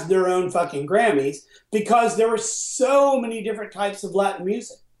has their own fucking Grammys because there were so many different types of Latin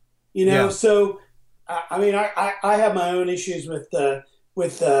music, you know? Yeah. So, I mean, I have my own issues with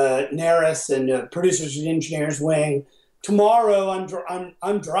NARAS and Producers and Engineers Wing. Tomorrow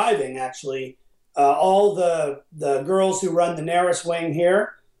I'm driving actually. All the girls who run the NARAS wing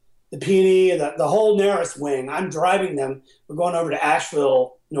here, the P&E, the whole NARAS wing, I'm driving them. We're going over to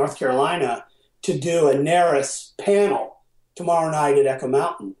Asheville, North Carolina, to do a NARAS panel tomorrow night at Echo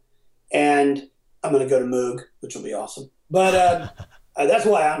Mountain. And I'm going to go to Moog, which will be awesome. But that's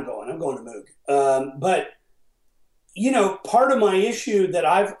why I'm going. I'm going to Moog. But, you know, part of my issue that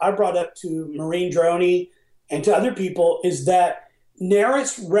I brought up to Maureen Droney and to other people is that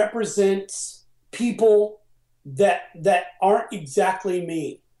NARAS represents people that aren't exactly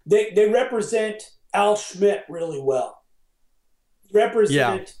me. They represent Al Schmidt really well.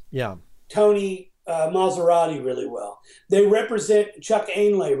 Represent Tony Maserati really well. They represent Chuck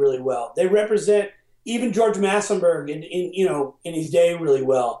Ainlay really well. They represent even George Massenberg in his day really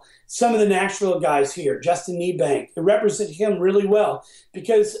well. Some of the Nashville guys here, Justin Niebank, they represent him really well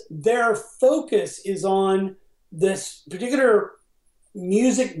because their focus is on this particular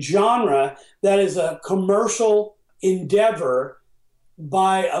music genre that is a commercial endeavor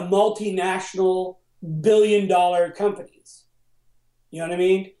by a multinational billion-dollar companies. You know what I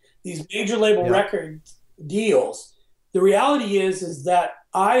mean? These major label record deals. The reality is that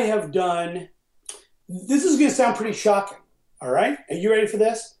I have done, this is going to sound pretty shocking, all right? Are you ready for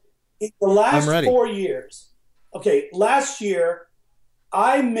this? In the last 4 years, last year,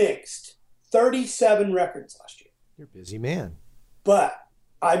 I mixed 37 records last year. You're a busy man. But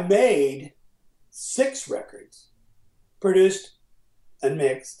I made 6 records, produced and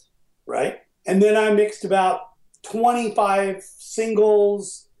mixed, right? And then I mixed about 25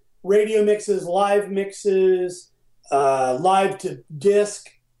 singles, radio mixes, live to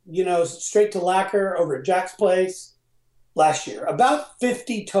disc, straight to lacquer over at Jack's Place last year. About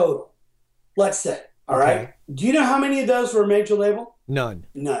 50 total, let's say. All right. Do you know how many of those were major label? None.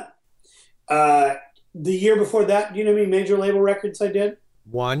 The year before that, do you know how many major label records I did?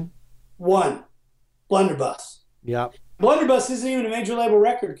 One. Blunderbuss. Yep. Blunderbuss isn't even a major label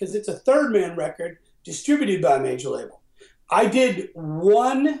record because it's a third man record distributed by a major label. I did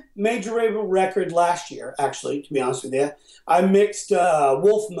one major label record last year, actually, to be honest with you. I mixed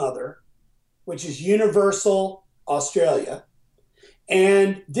Wolf Mother, which is Universal Australia.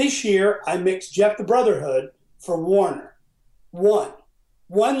 And this year, I mixed Jeff the Brotherhood for Warner. One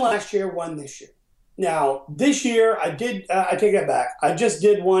last year, one this year. Now, this year, I take that back. I just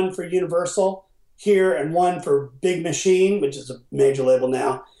did one for Universal here and one for Big Machine, which is a major label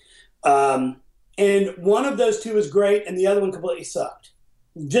now. And one of those two was great, and the other one completely sucked.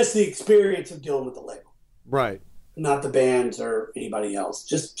 Just the experience of dealing with the label. Right. Not the bands or anybody else.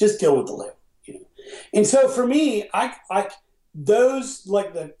 Just dealing with the label. And so for me, I those,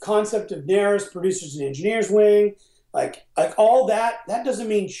 like the concept of NARAS, Producers and Engineers Wing, like all that doesn't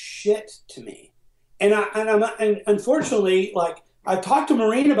mean shit to me. And unfortunately, like I talked to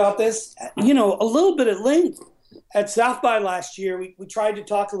Maureen about this, a little bit at length at South by last year. We tried to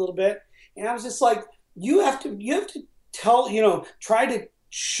talk a little bit, and I was just like, you have to tell, try to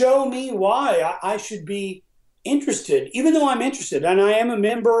show me why I should be interested, even though I'm interested, and I am a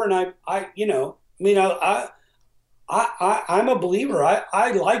member, and I'm a believer.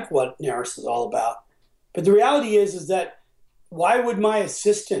 I like what NARAS is all about. But the reality is that why would my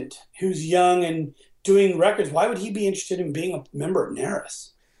assistant, who's young and doing records, why would he be interested in being a member of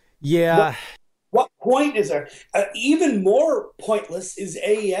NARAS? Yeah. What point is there? Even more pointless is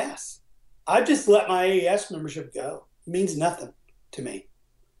AES. I just let my AES membership go. It means nothing to me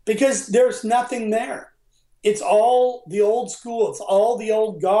because there's nothing there. It's all the old school. It's all the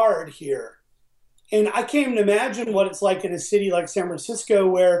old guard here. And I can't even imagine what it's like in a city like San Francisco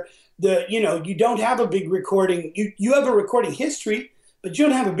where you don't have a big recording. You have a recording history, but you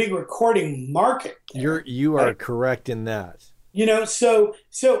don't have a big recording market there. You are correct in that. So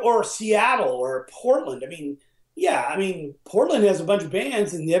or Seattle or Portland. Portland has a bunch of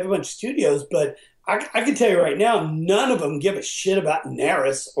bands and they have a bunch of studios, but I can tell you right now, none of them give a shit about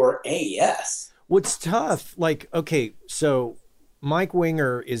NARAS or AES. What's tough, so Mike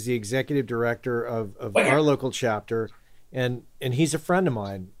Winger is the executive director of our local chapter, and he's a friend of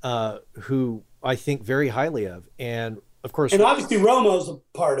mine who I think very highly of. And of course, and obviously Romo's a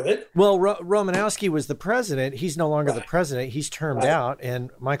part of it. Well, Romanowski was the president. He's no longer the president. He's termed out, and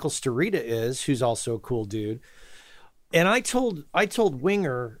Michael Starita who's also a cool dude. And I told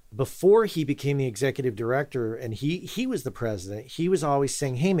Winger before he became the executive director, and he was the president. He was always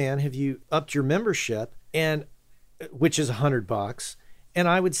saying, "Hey man, have you upped your membership?" And which is $100. And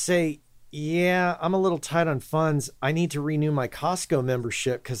I would say, yeah, I'm a little tight on funds. I need to renew my Costco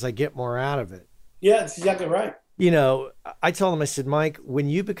membership because I get more out of it. Yeah, that's exactly right. I told him, I said, Mike, when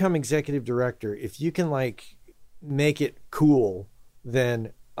you become executive director, if you can make it cool,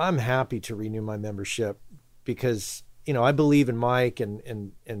 then I'm happy to renew my membership because, I believe in Mike and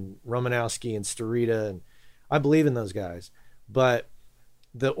Romanowski and Starita, and I believe in those guys. But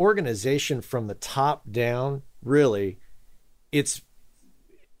the organization from the top down, really,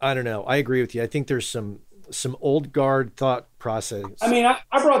 I don't know. I agree with you. I think there's some old guard thought process. I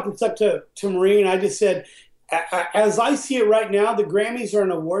brought this up to Maureen. I just said, as I see it right now, the Grammys are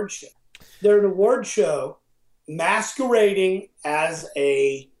an award show. They're an award show masquerading as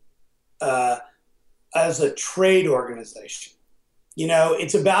a trade organization.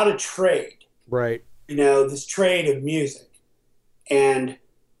 It's about a trade. Right. This trade of music. And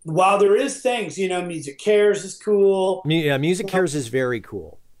while there is things, Music Cares is cool. Yeah, Music Cares is very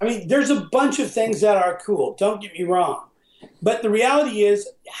cool. I mean, there's a bunch of things that are cool. Don't get me wrong. But the reality is,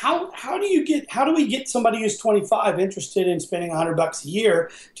 how do we get somebody who's 25 interested in spending $100 a year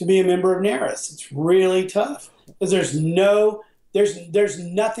to be a member of NARIS? It's really tough because there's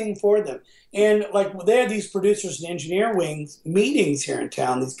nothing for them. And like they have these producers and engineer wings meetings here in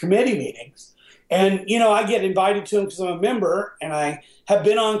town, these committee meetings. And, you know, I get invited to them because I'm a member and I have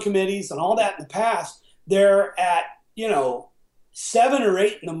been on committees and all that in the past. They're at, 7 or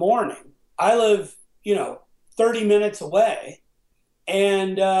 8 in the morning. I live, 30 minutes away.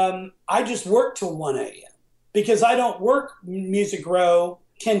 And I just work till 1 a.m. because I don't work Music Row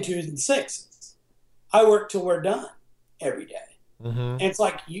 10, 2s, and 6s. I work till we're done every day. Mm-hmm. And it's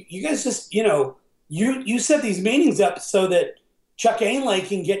like, you guys just, you set these meetings up so that Chuck Ainlay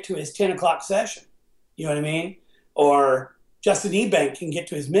can get to his 10 o'clock session. You know what I mean? Or Justin Ebank can get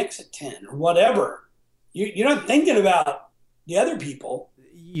to his mix at 10 or whatever. You're not thinking about the other people.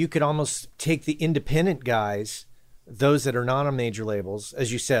 You could almost take the independent guys, those that are not on major labels,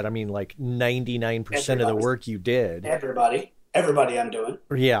 as you said, I mean, like 99% of the work you did. Everybody I'm doing.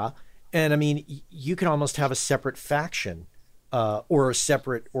 Yeah. And I mean, you could almost have a separate faction or a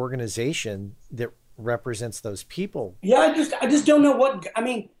separate organization that represents those people. Yeah, I just don't know what, I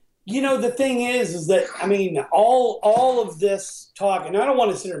mean, the thing is that, I mean, all of this talk, and I don't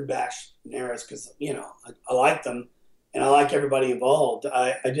want to sit here and bash NARIS because, I like them and I like everybody involved.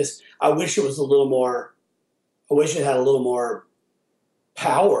 I wish it was a little more, I wish it had a little more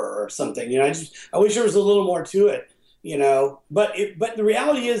power or something, I wish there was a little more to it, but the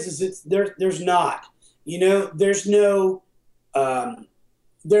reality is there's not, there's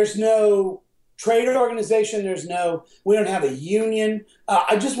no trade organization. We don't have a union.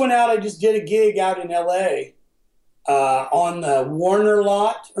 I just did a gig out in LA on the Warner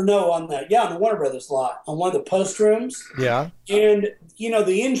lot, on the Warner Brothers lot, on one of the post rooms. Yeah. And,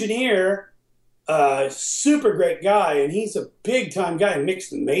 the engineer, super great guy, and he's a big time guy, mixed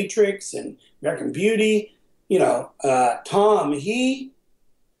The Matrix and American Beauty. Tom,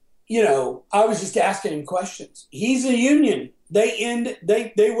 I was just asking him questions. He's a union.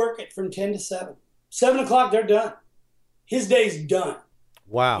 They work it from 10 to 7. 7 o'clock, they're done. His day's done.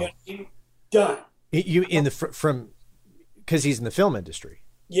 Wow. Done. Because he's in the film industry.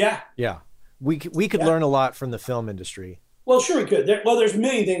 Yeah. Yeah. We could learn a lot from the film industry. Well, sure we could. There's a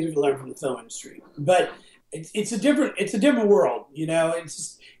million things we can learn from the film industry, but it's a different world.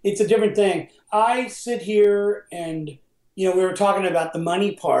 It's a different thing. I sit here and, we were talking about the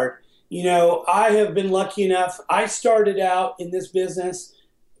money part. I have been lucky enough. I started out in this business.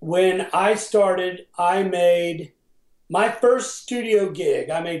 When I started, I made my first studio gig.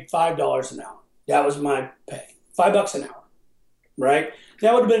 I made $5 an hour. That was my pay. $5 an hour, right?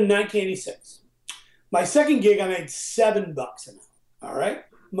 That would have been in 1986. My second gig, I made $7 an hour. All right.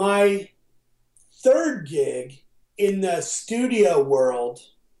 My third gig in the studio world,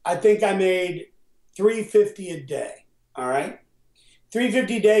 I think I made $350 a day. All right.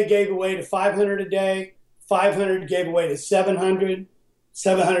 $350 a day gave away to $500 a day. $500 gave away to $700.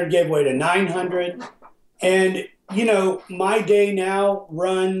 $700 gave away to $900. And, my day now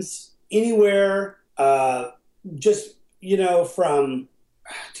runs anywhere from,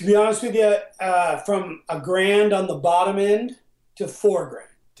 to be honest with you, from $1,000 on the bottom end to $4,000.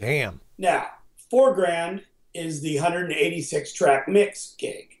 Damn. Now, $4,000 is the 186 track mix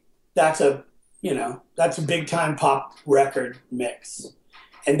gig. That's a big time pop record mix.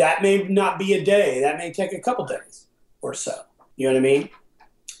 And that may not be a day. That may take a couple days or so. You know what I mean?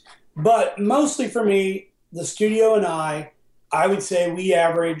 But mostly for me, the studio and I would say we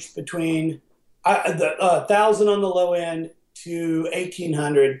average between $1,000 on the low end to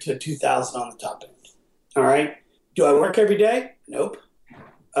 $1,800 to $2,000 on the top end. All right. Do I work every day? Nope.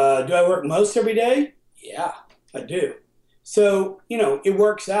 Do I work most every day? Yeah, I do. So, it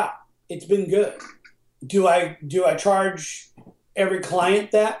works out. It's been good. Do I charge every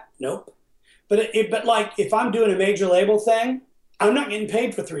client that? Nope. But like if I'm doing a major label thing, I'm not getting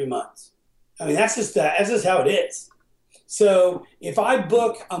paid for 3 months. I mean, that's just how it is. So if I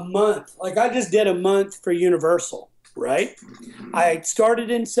book a month, like I just did a month for Universal, right? I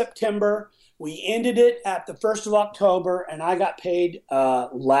started in September. We ended it at the 1st of October, and I got paid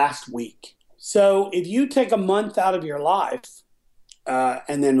last week. So if you take a month out of your life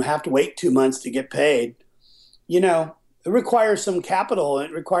and then have to wait 2 months to get paid, it requires some capital and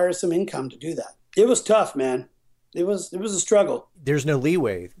it requires some income to do that. It was tough, man. It was a struggle. There's no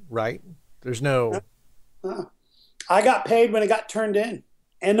leeway, right? There's no. I got paid when it got turned in.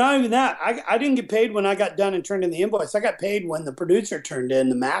 And not even that, I didn't get paid when I got done and turned in the invoice. I got paid when the producer turned in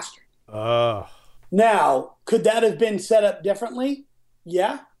the master. Oh. Now, could that have been set up differently?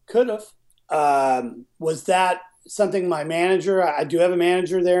 Yeah. Could have. Was that something my manager, I do have a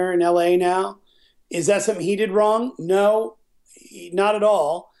manager there in LA now. Is that something he did wrong? No, not at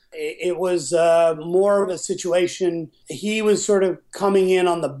all. It was more of a situation. He was sort of coming in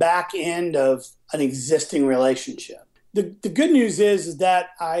on the back end of an existing relationship. The good news is that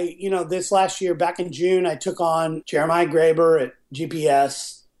this last year, back in June, I took on Jeremiah Graber at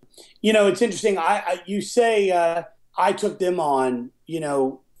GPS. It's interesting. You say I took them on,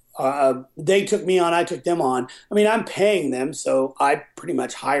 they took me on, I took them on. I mean, I'm paying them, so I pretty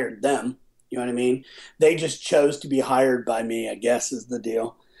much hired them. You know what I mean? They just chose to be hired by me, I guess, is the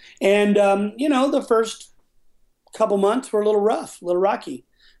deal. And, the first couple months were a little rough, a little rocky.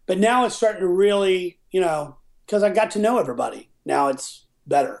 But now it's starting to really, because I got to know everybody. Now it's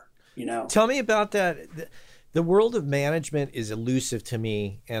better, Tell me about that. The world of management is elusive to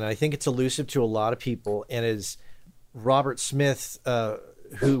me, and I think it's elusive to a lot of people. And as Robert Smith,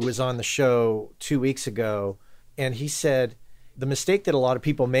 who was on the show 2 weeks ago, and he said the mistake that a lot of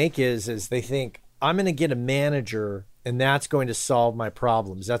people make is they think, I'm going to get a manager and that's going to solve my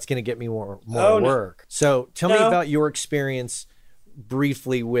problems. That's going to get me more work. So tell me about your experience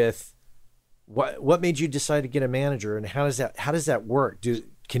briefly with what made you decide to get a manager, and how does that work?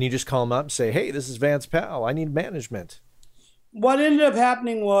 Can you just call them up and say, hey, this is Vance Powell, I need management? What ended up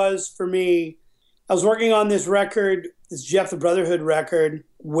happening was, for me, I was working on this record, this Jeff the Brotherhood record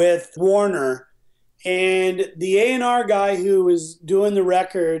with Warner, and the A&R guy who was doing the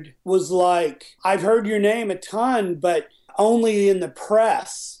record was like, I've heard your name a ton, but only in the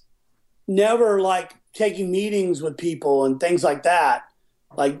press, never like taking meetings with people and things like that.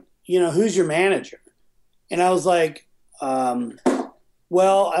 Like, who's your manager? And I was like,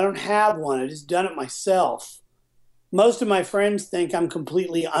 well, I don't have one. I just done it myself. Most of my friends think I'm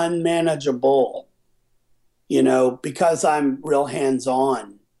completely unmanageable, because I'm real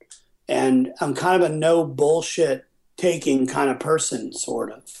hands-on. And I'm kind of a no bullshit taking kind of person, sort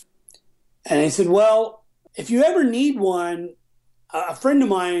of. And he said, well, if you ever need one, a friend of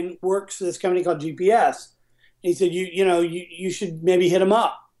mine works for this company called GPS. And he said, you should maybe hit him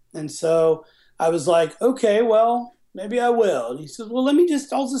up. And so I was like, okay, well, maybe I will. And he said, well,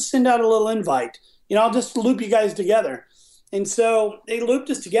 I'll just send out a little invite. I'll just loop you guys together. And so they looped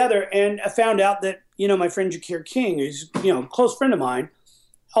us together, and I found out that, my friend Jakir King, who's, a close friend of mine,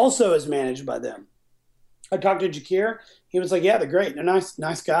 also is managed by them. I talked to Jakir. He was like, yeah, they're great. They're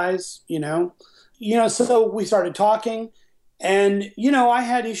nice guys, so we started talking, and, I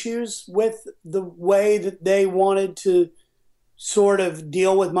had issues with the way that they wanted to sort of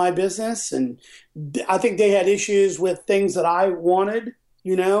deal with my business. And I think they had issues with things that I wanted,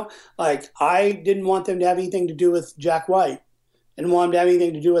 like I didn't want them to have anything to do with Jack White. I didn't want them to have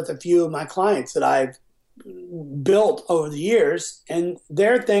anything to do with a few of my clients that I've built over the years. And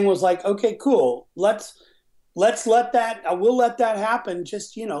their thing was like, okay, cool. Let's let that, I will let that happen.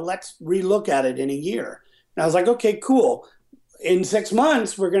 Just, let's relook at it in a year. And I was like, okay, cool. In 6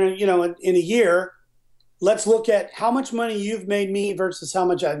 months, we're going to, in a year, let's look at how much money you've made me versus how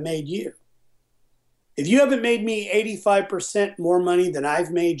much I've made you. If you haven't made me 85% more money than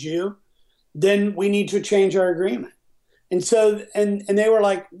I've made you, then we need to change our agreement. And so, and they were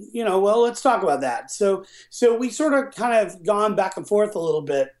like, well, let's talk about that. So we sort of kind of gone back and forth a little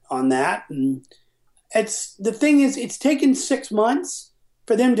bit on that. And the thing is, it's taken 6 months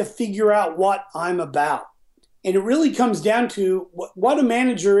for them to figure out what I'm about. And it really comes down to what a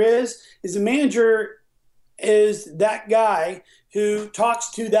manager is a manager is that guy who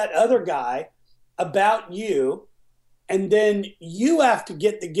talks to that other guy about you, and then you have to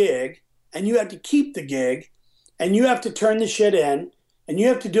get the gig, and you have to keep the gig, and you have to turn the shit in, and you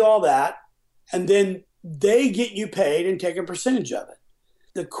have to do all that, and then they get you paid and take a percentage of it.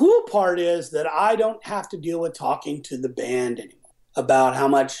 The cool part is that I don't have to deal with talking to the band anymore about how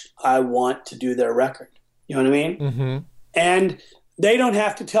much I want to do their record. You know what I mean? Mm-hmm. And they don't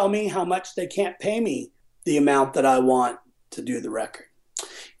have to tell me how much they can't pay me the amount that I want to do the record.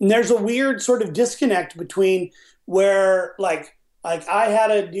 And there's a weird sort of disconnect between where, like I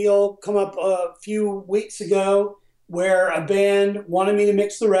had a deal come up a few weeks ago where a band wanted me to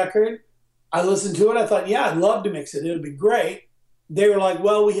mix the record. I listened to it. I thought, yeah, I'd love to mix it. It'll be great. They were like,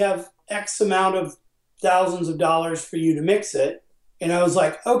 well, we have X amount of thousands of dollars for you to mix it. And I was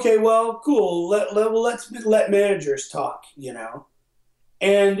like, okay, well, cool. Let's let managers talk,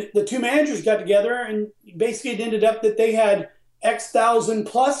 And the two managers got together, and basically it ended up that they had X thousand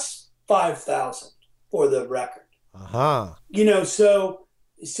plus 5,000 for the record. Uh-huh. So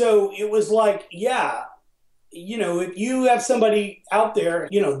it was like, yeah, if you have somebody out there,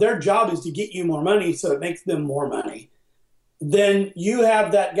 their job is to get you more money, so it makes them more money. then you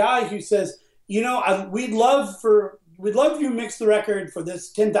have that guy who says, we'd love you to mix the record for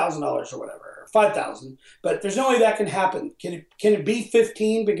this $10,000 or whatever, or $5,000, but there's no way that can happen. Can it be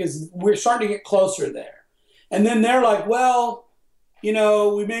 15? Because we're starting to get closer there. And then they're like, well,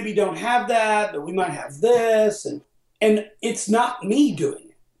 we maybe don't have that, but we might have this. And it's not me doing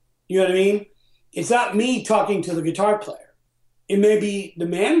it. You know what I mean? It's not me talking to the guitar player. It may be the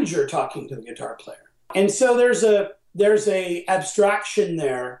manager talking to the guitar player. And so there's a abstraction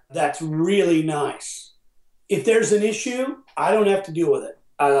there that's really nice. If there's an issue, I don't have to deal with it.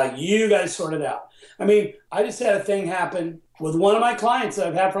 You guys sort it out. I mean, I just had a thing happen with one of my clients that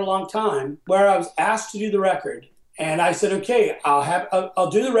I've had for a long time where I was asked to do the record. And I said, okay, I'll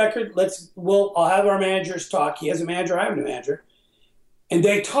do the record. I'll have our managers talk. He has a manager, I have a manager. And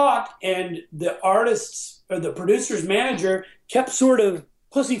they talked, and the artist's or the producer's manager kept sort of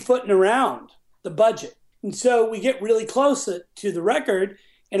pussyfooting around the budget. And so we get really close to the record,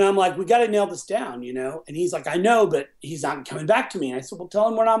 and I'm like, we got to nail this down, And he's like, I know, but he's not coming back to me. And I said, well, tell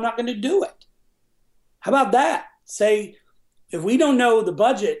him I'm not going to do it. How about that? Say, if we don't know the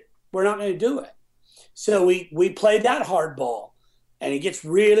budget, we're not going to do it. So we played that hardball, and it gets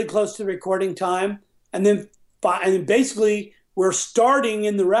really close to the recording time. And then basically we're starting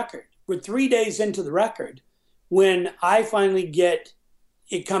in the record. We're 3 days into the record when I finally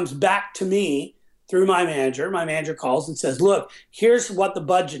it comes back to me through my manager. My manager calls and says, look, here's what the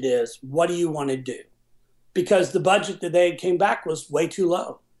budget is. What do you want to do? Because the budget that they came back was way too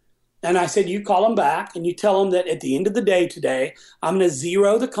low. And I said, you call them back and you tell them that at the end of the day today, I'm going to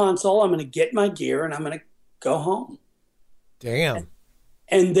zero the console. I'm going to get my gear and I'm going to go home. Damn.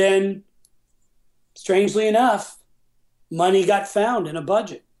 And then, strangely enough, money got found in a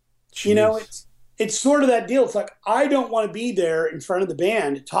budget. Jeez. It's sort of that deal. It's like, I don't want to be there in front of the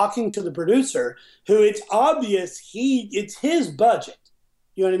band talking to the producer who it's obvious it's his budget.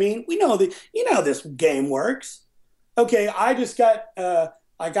 You know what I mean? We know that, how this game works. Okay. I just got,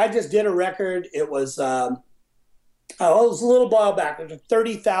 I just did a record. It was, it was a little while back. It was a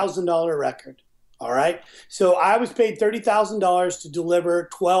 $30,000 record. All right. So I was paid $30,000 to deliver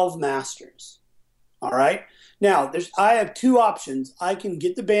 12 masters. All right. Now, I have two options. I can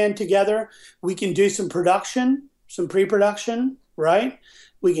get the band together. We can do some production, some pre-production, right?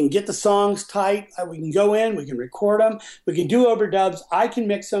 We can get the songs tight. We can go in. We can record them. We can do overdubs. I can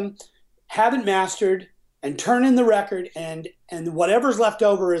mix them, have it mastered, and turn in the record, and whatever's left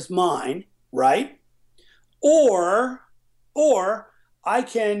over is mine, right? Or I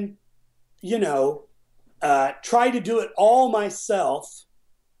can, try to do it all myself,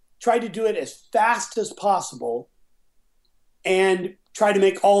 try to do it as fast as possible, and try to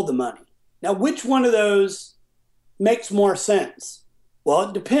make all the money. Now, which one of those makes more sense? Well,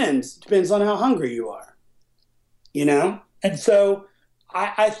 it depends. It depends on how hungry you are, And so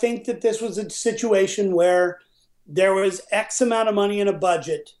I think that this was a situation where there was X amount of money in a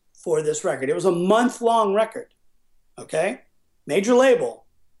budget for this record. It was a month-long record, okay? Major label,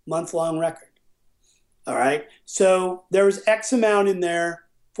 month-long record, all right? So there was X amount in there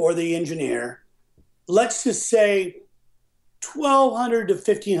for the engineer. Let's just say $1,200 to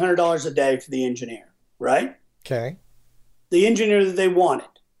 $1,500 a day for the engineer, right? Okay. The engineer that they wanted.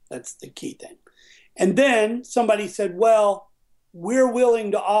 That's the key thing. And then somebody said, well, we're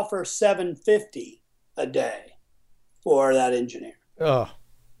willing to offer $750 a day for that engineer. Oh.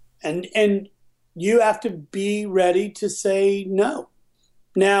 And you have to be ready to say no.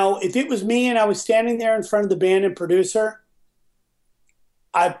 Now, if it was me and I was standing there in front of the band and producer,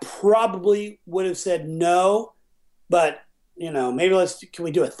 I probably would have said no, but maybe can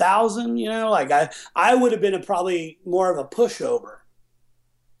we do 1,000? I would have been probably more of a pushover.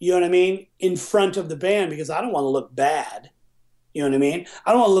 You know what I mean? In front of the band, because I don't want to look bad. You know what I mean?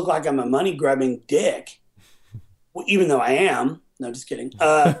 I don't want to look like I'm a money grabbing dick, even though I am. No, just kidding.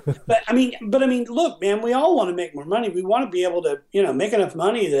 But I mean, look, man, we all want to make more money. We want to be able to, make enough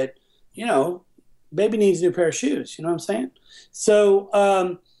money that, baby needs a new pair of shoes. You know what I'm saying? So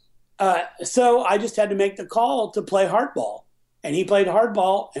I just had to make the call to play hardball, and he played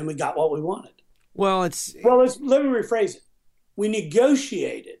hardball, and we got what we wanted. Well, let me rephrase it. We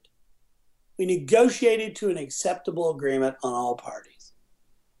negotiated to an acceptable agreement on all parties.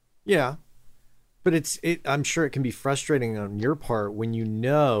 Yeah. But I'm sure it can be frustrating on your part when you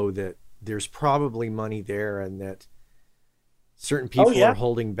know that there's probably money there and that certain people are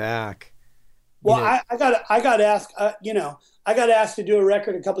holding back. Well, I got asked, I got asked to do a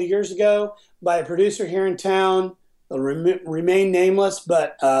record a couple of years ago by a producer here in town. They'll remain nameless,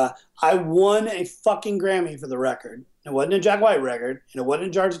 but I won a fucking Grammy for the record. It wasn't a Jack White record, and it wasn't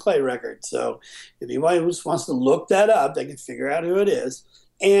a George Clay record. So if anybody wants to look that up, they can figure out who it is.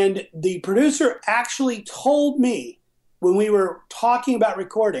 And the producer actually told me when we were talking about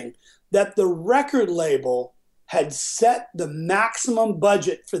recording that the record label had set the maximum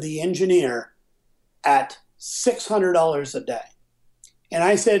budget for the engineer at $600 a day. And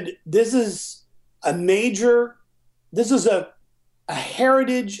I said, this is a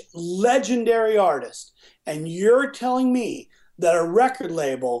heritage legendary artist. And you're telling me that a record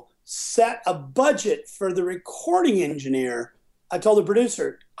label set a budget for the recording engineer. I told the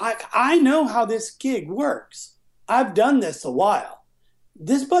producer, I know how this gig works. I've done this a while.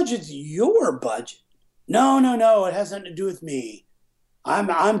 This budget's your budget. No, it has nothing to do with me.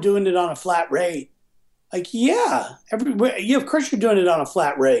 I'm doing it on a flat rate. Like, yeah, of course you're doing it on a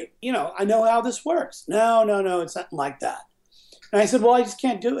flat rate. I know how this works. No, it's nothing like that. And I said, well, I just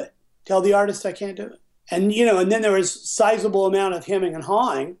can't do it. Tell the artist I can't do it. And, and then there was sizable amount of hemming and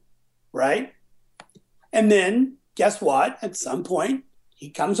hawing, right? And then guess what? At some point, he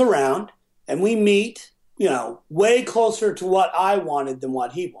comes around and we meet, way closer to what I wanted than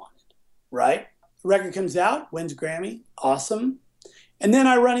what he wanted, right? The record comes out, wins Grammy, awesome. And then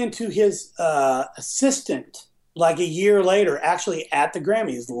I run into his assistant like a year later, actually at the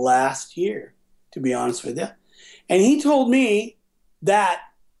Grammys last year, to be honest with you. And he told me that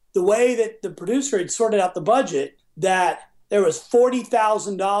the way that the producer had sorted out the budget, that there was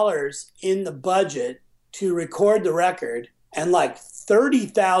 $40,000 in the budget to record the record and like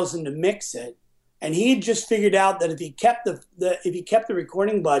 $30,000 to mix it. And he had just figured out that if he kept the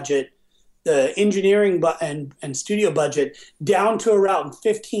recording budget, the engineering and studio budget down to around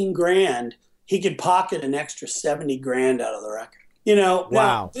 $15,000, he could pocket an extra $70,000 out of the record. Wow.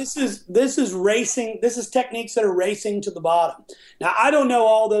 Now, this is racing. This is techniques that are racing to the bottom. Now, I don't know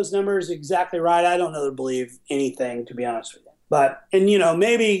all those numbers exactly right. I don't know to believe anything, to be honest with you. But,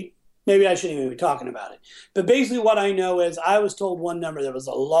 maybe I shouldn't even be talking about it. But basically what I know is I was told one number that was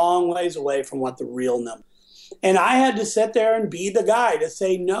a long ways away from what the real number. And I had to sit there and be the guy to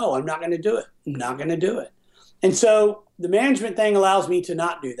say, no, I'm not going to do it. I'm not going to do it. And so the management thing allows me to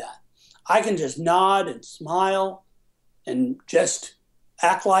not do that. I can just nod and smile and just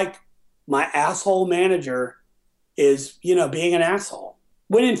act like my asshole manager is, being an asshole.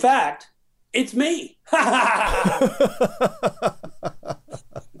 When in fact, it's me.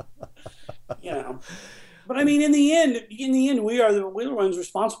 But I mean, in the end, we are the ones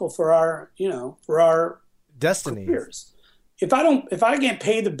responsible for our destiny. Careers. If I can't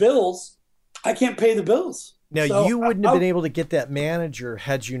pay the bills, I can't pay the bills. Now, so you wouldn't have been able to get that manager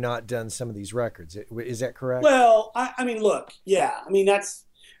had you not done some of these records. Is that correct? Well, I mean, look, yeah. I mean,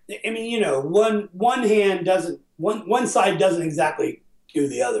 one side doesn't exactly do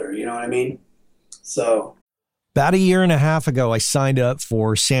the other. You know what I mean? So. About a year and a half ago, I signed up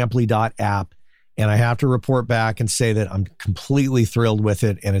for Samply.app, and I have to report back and say that I'm completely thrilled with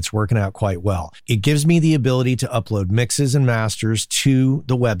it, and it's working out quite well. It gives me the ability to upload mixes and masters to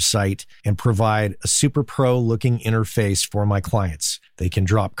the website and provide a super pro looking interface for my clients. They can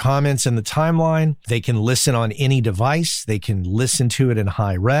drop comments in the timeline. They can listen on any device. They can listen to it in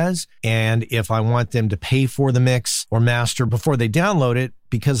high res. And if I want them to pay for the mix or master before they download it,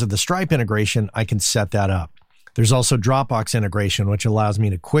 because of the Stripe integration, I can set that up. There's also Dropbox integration, which allows me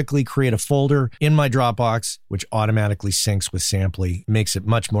to quickly create a folder in my Dropbox, which automatically syncs with Samply, makes it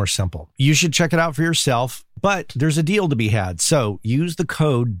much more simple. You should check it out for yourself, but there's a deal to be had. So use the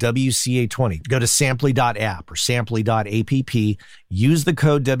code WCA20. Go to Samply.app or Samply.app. Use the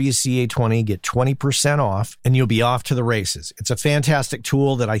code WCA20, get 20% off, and you'll be off to the races. It's a fantastic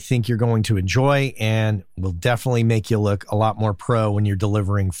tool that I think you're going to enjoy and will definitely make you look a lot more pro when you're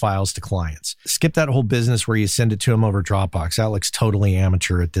delivering files to clients. Skip that whole business where you send it to them over Dropbox. That looks totally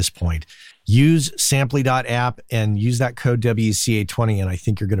amateur at this point. Use Samply.app and use that code WCA20, and I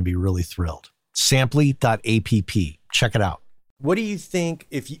think you're going to be really thrilled. Samply.app. Check it out. What do you think,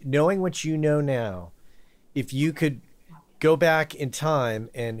 knowing what you know now, if you could go back in time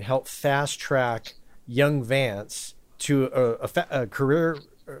and help fast track young Vance to a career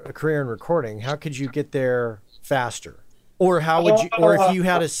in recording, how could you get there faster? Or how would you, or if you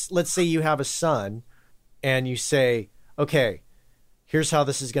had let's say you have a son and you say, okay, here's how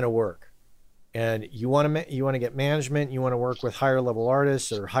this is going to work. And you want to get management, you want to work with higher level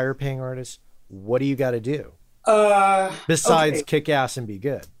artists or higher paying artists. What do you got to do? Besides kick ass and be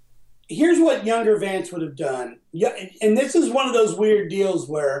good? Here's what younger Vance would have done. Yeah, and this is one of those weird deals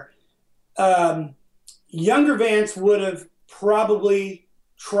where younger Vance would have probably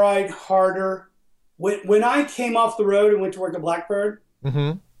tried harder. When I came off the road and went to work at Blackbird,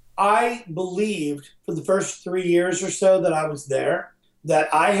 mm-hmm. I believed for the first 3 years or so that I was there,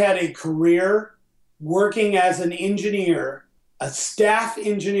 that I had a career working as an engineer, a staff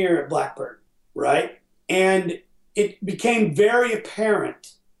engineer at Blackbird, right? And it became very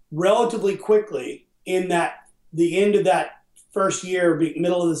apparent relatively quickly in that the end of that first year,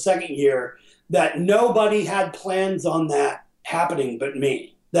 middle of the second year, that nobody had plans on that happening but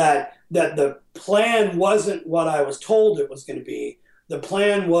me. That the plan wasn't what I was told it was going to be. The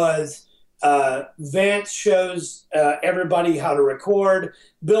plan was Vance shows everybody how to record,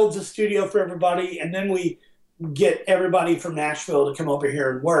 builds a studio for everybody, and then we get everybody from Nashville to come over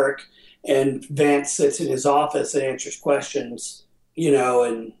here and work. And Vance sits in his office and answers questions,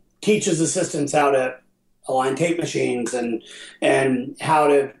 and teaches assistants how to align tape machines and how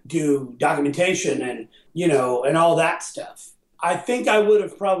to do documentation and all that stuff. I think I would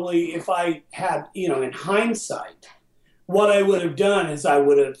have probably, if I had, in hindsight, what I would have done is I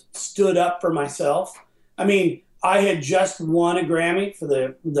would have stood up for myself. I mean, I had just won a Grammy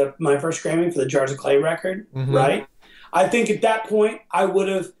for my first Grammy for the Jars of Clay record, right? I think at that point I would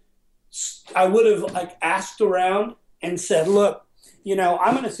have like asked around and said, look,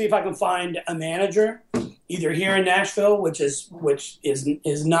 I'm going to see if I can find a manager either here in Nashville, which is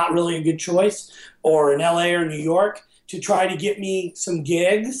not really a good choice, or in LA or New York, to try to get me some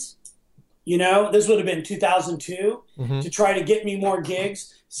gigs. This would have been 2002, to try to get me more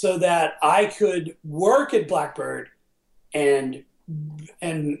gigs so that I could work at Blackbird and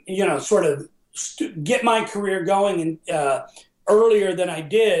sort of get my career going earlier than I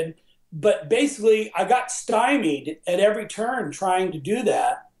did. But basically, I got stymied at every turn trying to do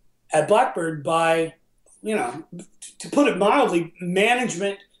that at Blackbird by, to put it mildly,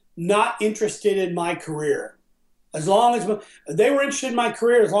 management not interested in my career. As long as they were interested in my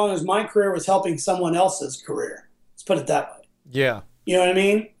career, as long as my career was helping someone else's career. Let's put it that way. Yeah. You know what I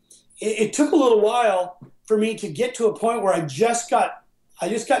mean? It took a little while for me to get to a point where I just got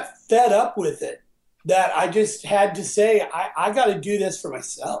fed up with it, that I just had to say, I got to do this for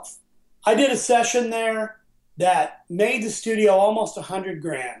myself. I did a session there that made the studio almost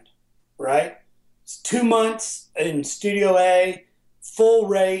 $100,000, right? It's 2 months in Studio A, full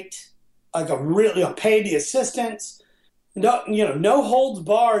rate, like paid the assistants, no holds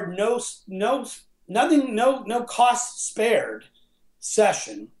barred, nothing, no costs spared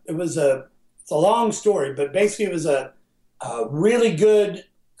session. It's a long story, but basically it was a really good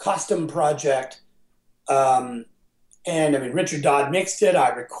custom project. And I mean, Richard Dodd mixed it. I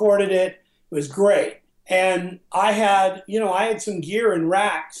recorded it. It was great. And I had some gear and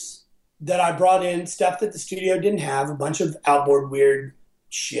racks that I brought in, stuff that the studio didn't have, a bunch of outboard weird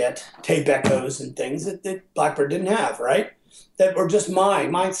shit, tape echoes and things that Blackbird didn't have, right? That were just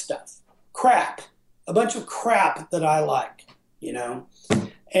my stuff. Crap. A bunch of crap that I like,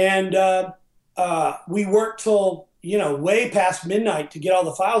 And we worked till, way past midnight to get all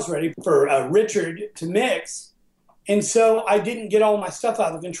the files ready for Richard to mix. And so I didn't get all my stuff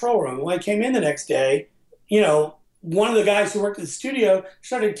out of the control room. When I came in the next day, one of the guys who worked at the studio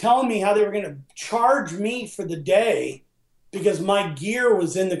started telling me how they were going to charge me for the day because my gear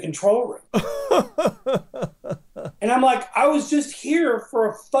was in the control room. And I'm like, I was just here for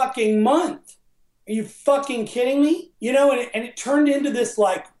a fucking month. Are you fucking kidding me? And it turned into this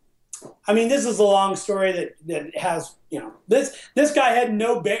this is a long story that has, this guy had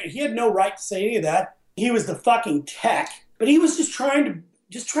he had no right to say any of that. He was the fucking tech, but he was just trying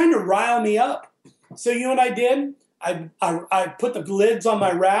to rile me up. So you know what I did? I put the lids on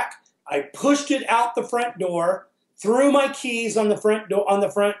my rack. I pushed it out the front door, threw my keys on the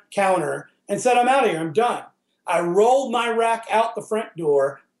front counter, and said, I'm out of here. I'm done. I rolled my rack out the front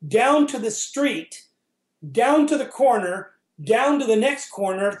door, down to the street, down to the corner, down to the next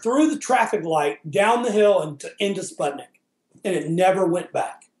corner, through the traffic light, down the hill, and into Sputnik. And it never went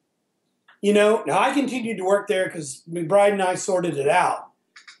back. Now I continued to work there because McBride and I sorted it out.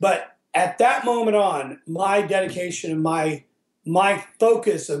 But at that moment on, my dedication and my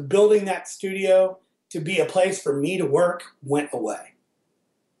focus of building that studio to be a place for me to work went away.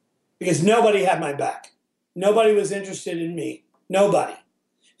 Because nobody had my back. Nobody was interested in me. Nobody.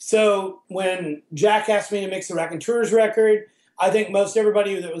 So when Jack asked me to mix the Raconteurs record, I think most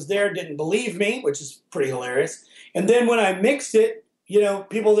everybody that was there didn't believe me, which is pretty hilarious. And then when I mixed it,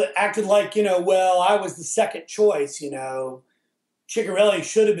 people that acted like, well, I was the second choice, Ciccarelli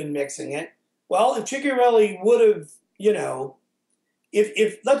should have been mixing it. Well, if Ciccarelli would have,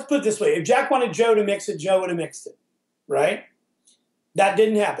 if let's put it this way, if Jack wanted Joe to mix it, Joe would have mixed it, right? That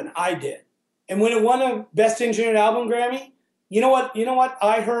didn't happen. I did. And when it won a Best Engineered Album Grammy, you know what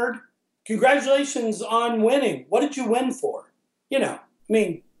I heard? Congratulations on winning. What did you win for?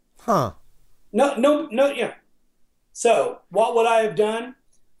 Huh. No, yeah. So what would I have done?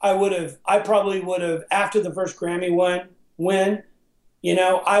 I probably would have, after the first Grammy win,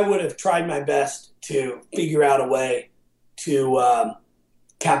 I would have tried my best to figure out a way to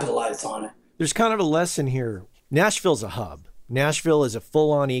capitalize on it. There's kind of a lesson here. Nashville's a hub. Nashville is a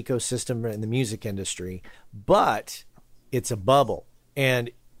full-on ecosystem in the music industry, but it's a bubble. And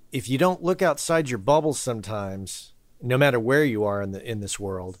if you don't look outside your bubble sometimes, no matter where you are in this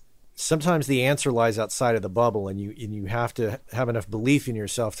world, sometimes the answer lies outside of the bubble, and you have to have enough belief in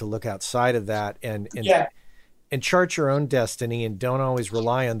yourself to look outside of that and chart your own destiny, and don't always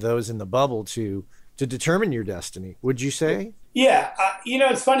rely on those in the bubble to determine your destiny. Would you say? Yeah.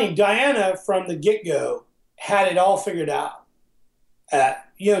 It's funny. Diana from the get-go had it all figured out.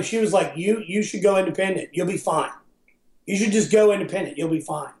 She was like, you should go independent. You'll be fine. You should just go independent. You'll be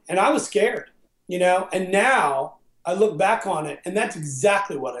fine. And I was scared, and now I look back on it, and that's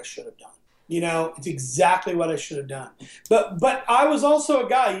exactly what I should have done. It's exactly what I should have done. But I was also a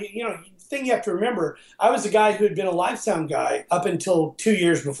guy, the thing you have to remember, I was a guy who had been a live sound guy up until 2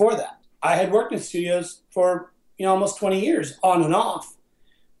 years before that. I had worked in studios for, almost 20 years on and off.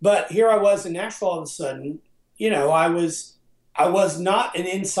 But here I was in Nashville all of a sudden, I was not an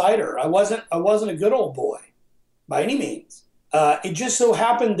insider. I wasn't a good old boy by any means. It just so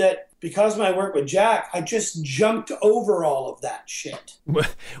happened that because of my work with Jack, I just jumped over all of that shit.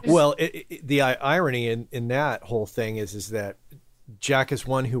 Well, the irony in that whole thing is that Jack is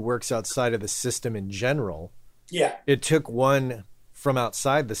one who works outside of the system in general. Yeah. It took one from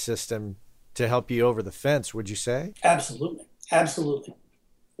outside the system to help you over the fence, would you say? Absolutely. Absolutely.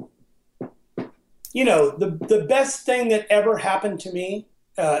 The best thing that ever happened to me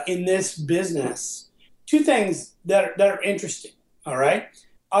in this business, two things that are interesting, all right?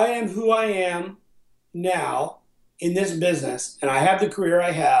 I am who I am now in this business, and I have the career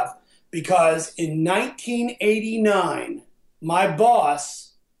I have because in 1989, my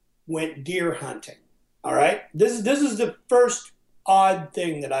boss went deer hunting, all right? This is the first odd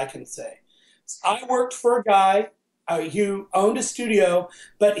thing that I can say. I worked for a guy who owned a studio,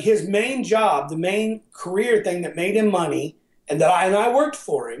 but his main job, the main career thing that made him money, and I worked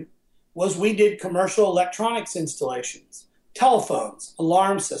for him, was we did commercial electronics installations, telephones,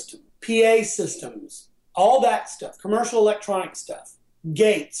 alarm systems, PA systems, all that stuff, commercial electronic stuff,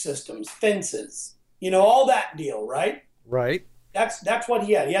 gate systems, fences, all that deal, right? Right. That's what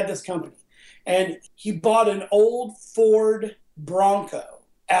he had. He had this company. And he bought an old Ford Bronco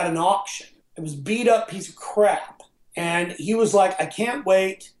at an auction. It was beat up piece of crap. And he was like, I can't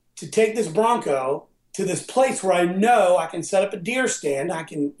wait to take this Bronco to this place where I know I can set up a deer stand. I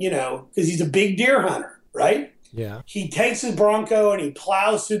can, because he's a big deer hunter, right? Yeah. He takes his Bronco and he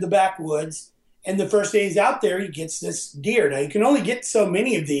plows through the backwoods. And the first day he's out there, he gets this deer. Now, you can only get so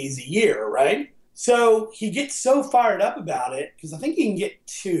many of these a year, right? So he gets so fired up about it, because I think he can get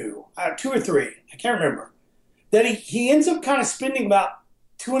two or three, I can't remember, that he ends up kind of spending about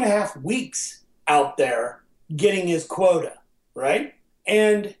 2.5 weeks out there getting his quota, right?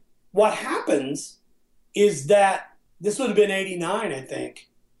 And what happens is that, this would have been 89, I think.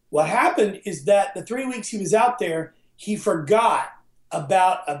 What happened is that the 3 weeks he was out there, he forgot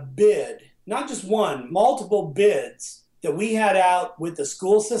about a bid, not just one, multiple bids that we had out with the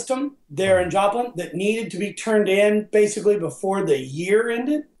school system there in Joplin that needed to be turned in basically before the year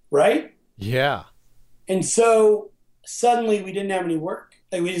ended, right? Yeah. And so suddenly we didn't have any work.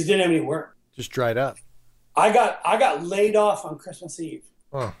 We just didn't have any work. Just dried up. I got laid off on Christmas Eve,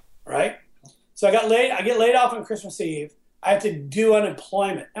 right? So I get laid off on Christmas Eve. I have to do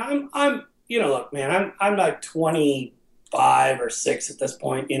unemployment. I'm look, man, I'm like 25 or 6 at this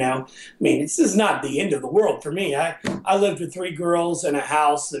point, this is not the end of the world for me. I lived with 3 girls in a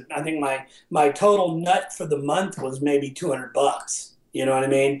house that I think my total nut for the month was maybe $200. You know what I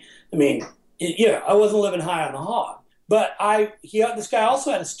mean? I wasn't living high on the hog. But this guy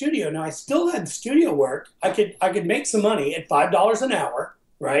also had a studio. Now I still had studio work. I could make some money at $5 an hour,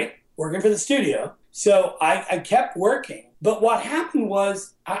 right? Working for the studio. So I kept working. But what happened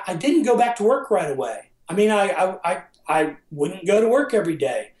was I didn't go back to work right away. I wouldn't go to work every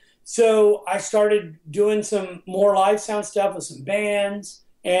day. So I started doing some more live sound stuff with some bands.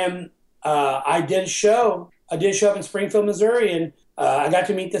 And I did a show. I did a show up in Springfield, Missouri. And I got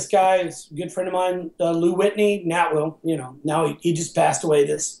to meet this guy. He's a good friend of mine, Lou Whitney. Now he just passed away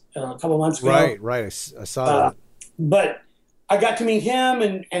a couple months ago. Right. I saw that. But I got to meet him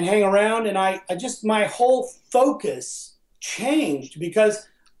and hang around. And I just, my whole focus changed because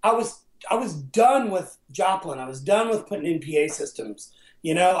I was done with Joplin. I was done with putting in PA systems.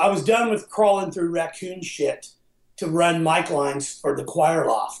 I was done with crawling through raccoon shit to run mic lines for the choir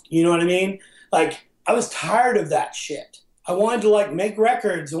loft. You know what I mean? Like, I was tired of that shit. I wanted to like make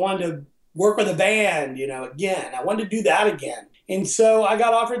records. I wanted to work with a band, again. I wanted to do that again. And so I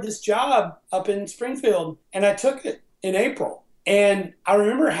got offered this job up in Springfield, and I took it in April. And I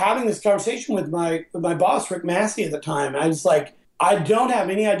remember having this conversation with my boss, Rick Massey, at the time. I was like, I don't have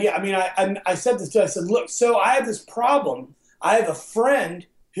any idea. I mean, I said this to him. I said, look, so I have this problem. I have a friend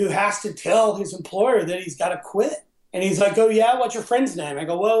who has to tell his employer that he's got to quit. And he's like, oh, yeah, what's your friend's name? I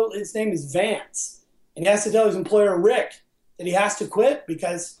go, well, his name is Vance. And he has to tell his employer, Rick, that he has to quit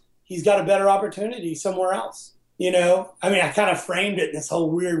because he's got a better opportunity somewhere else. I mean, I kind of framed it in this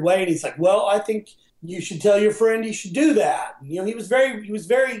whole weird way. And he's like, well, I think you should tell your friend he should do that. He was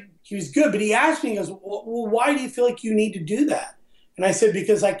good. But he asked me, he goes, well, why do you feel like you need to do that? And I said,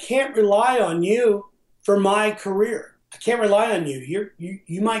 because I can't rely on you for my career. I can't rely on you.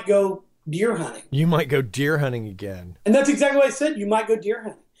 You might go deer hunting. You might go deer hunting again. And that's exactly what I said. You might go deer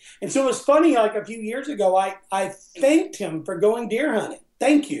hunting. And so it was funny, like a few years ago, I thanked him for going deer hunting.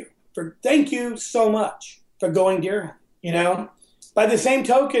 Thank you so much for going deer hunting. By the same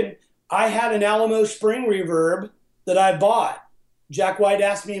token, I had an Alamo Spring reverb that I bought. Jack White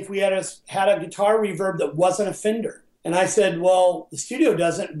asked me if we had a guitar reverb that wasn't a Fender. And I said, well, the studio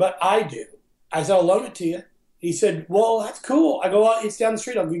doesn't, but I do. I said, I'll loan it to you. He said, well, that's cool. I go, well, it's down the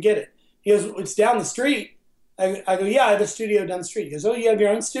street. I'll go get it. He goes, it's down the street. I go, yeah, I have a studio down the street. He goes, oh, you have your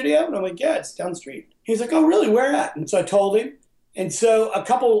own studio? And I'm like, yeah, it's down the street. He's like, oh, really? Where at? And so I told him. And so a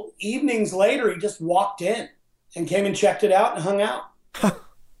couple evenings later, he just walked in and came and checked it out and hung out.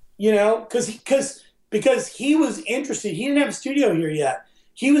 Because he was interested. He didn't have a studio here yet.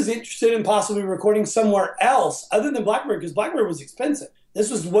 He was interested in possibly recording somewhere else other than Blackbird, because Blackbird was expensive. This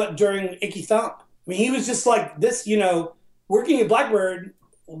was during Icky Thump. I mean, he was just like this, working at Blackbird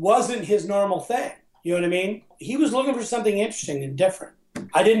wasn't his normal thing. You know what I mean? He was looking for something interesting and different.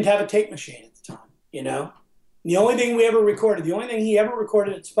 I didn't have a tape machine at the time, The only thing he ever recorded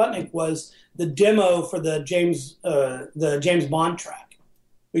at Sputnik was the demo for the James Bond track.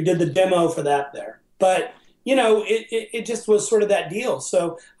 We did the demo for that there. But, it just was sort of that deal.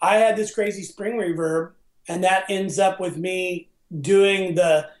 So I had this crazy spring reverb, and that ends up with me doing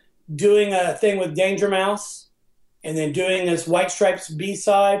a thing with Danger Mouse, and then doing this White Stripes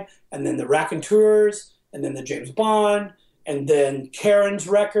B-side, and then the Raconteurs, and then the James Bond, and then Karen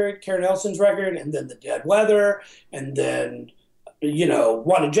Nelson's record, and then the Dead Weather, and then,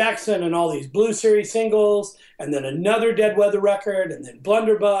 Wanda Jackson and all these Blue Series singles, and then another Dead Weather record, and then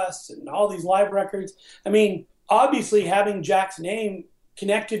Blunderbuss, and all these live records. I mean, obviously having Jack's name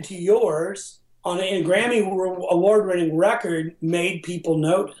connected to yours on a Grammy award-winning record made people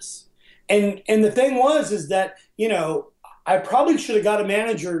notice. And the thing is that, I probably should have got a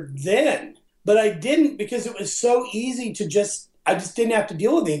manager then, but I didn't, because it was so easy I just didn't have to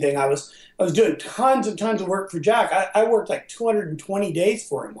deal with anything. I was doing tons and tons of work for Jack. I worked like 220 days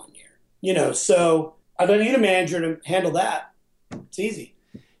for him one year, so I don't need a manager to handle that. It's easy.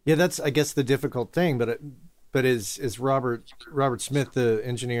 Yeah, that's, I guess, the difficult thing. But as Robert Smith, the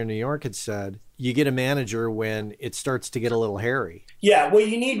engineer in New York, had said, you get a manager when it starts to get a little hairy. Yeah, well,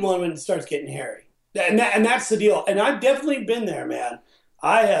 you need one when it starts getting hairy. And that's the deal. And I've definitely been there, man.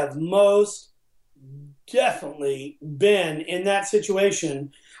 I have most definitely been in that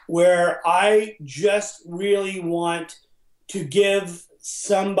situation where I just really want to give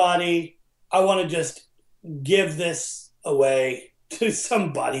somebody, I want to just give this away to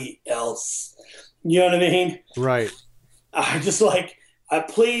somebody else. You know what I mean? Right. I just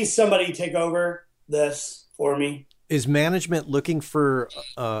please somebody take over this for me. Is management looking for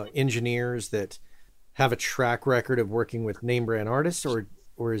engineers that have a track record of working with name brand artists,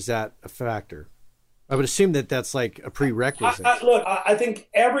 or is that a factor? I would assume that that's like a prerequisite. I think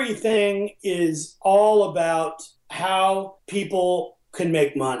everything is all about how people can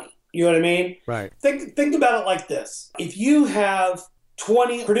make money. You know what I mean? Right. Think about it like this. If you have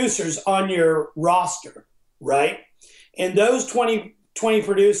 20 producers on your roster, right? And those 20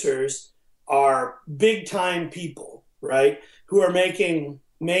 producers are big time people, right? Who are making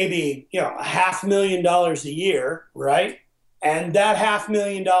maybe, $500,000 a year, right? And that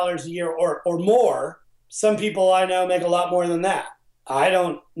 $500,000 a year or more, some people I know make a lot more than that. I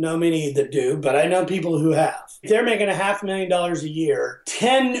don't know many that do, but I know people who have. If they're making $500,000 a year,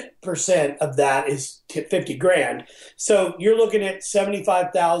 10% of that is $50,000. So you're looking at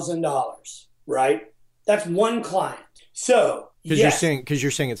 $75,000, right? That's one client. So because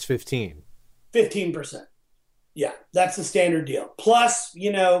you're saying it's 15%. Yeah, that's the standard deal. Plus,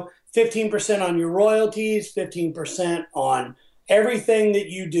 15% on your royalties, 15% on everything that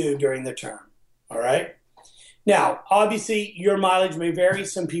you do during the term. All right. Now, obviously, your mileage may vary.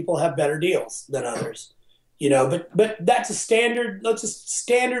 Some people have better deals than others, but that's a standard. Let's just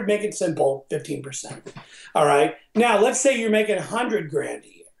standard, make it simple, 15%. All right. Now, let's say you're making 100 grand a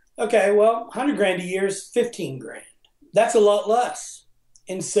year. Okay, well, 100 grand a year is 15 grand. That's a lot less.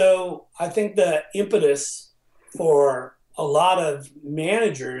 And so I think the impetus for a lot of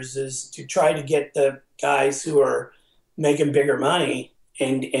managers is to try to get the guys who are making bigger money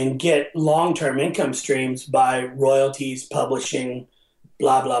and get long-term income streams by royalties, publishing,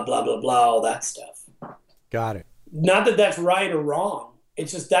 blah, blah, blah, blah, blah, all that stuff. Got it. Not that that's right or wrong.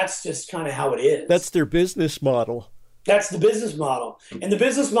 It's just, that's just kind of how it is. That's their business model. That's the business model. And the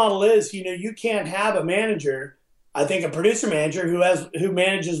business model is, you can't have a manager, I think a producer manager who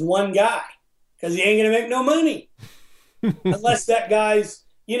manages one guy, because he ain't going to make no money. unless that guy's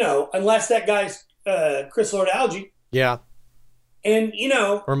Chris Lord-Alge. Yeah. And,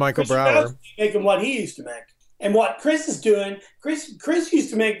 or Michael Chris Brower making what he used to make. And what Chris is doing, Chris used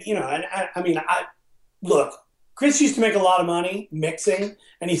to make, look, Chris used to make a lot of money mixing,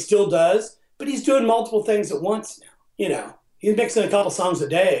 and he still does, but he's doing multiple things at once now. He's mixing a couple songs a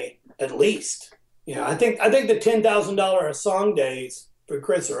day at least. I think the $10,000 a song days for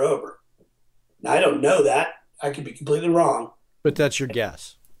Chris are over. Now, I don't know that. I could be completely wrong. But that's your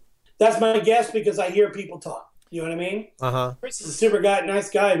guess. That's my guess because I hear people talk. You know what I mean? Uh-huh. Chris is a super nice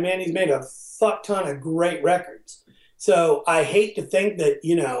guy, and man, he's made a fuck ton of great records. So I hate to think that,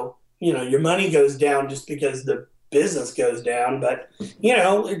 your money goes down just because the business goes down, but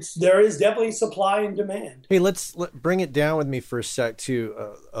there is definitely supply and demand. Hey, let's bring it down with me for a sec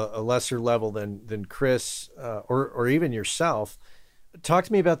to a lesser level than Chris or even yourself. Talk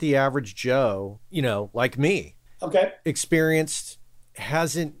to me about the average Joe, like me. Okay. Experienced,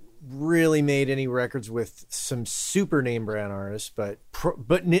 hasn't really made any records with some super name brand artists, but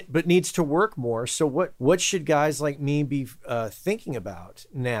needs to work more. So what should guys like me be thinking about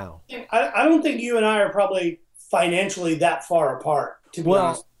now? I don't think you and I are probably financially that far apart, to be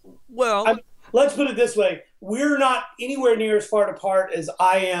honest. Well, let's put it this way. We're not anywhere near as far apart as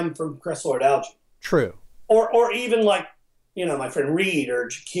I am from Chris Lord-Alge. True. Or even like, my friend Reed or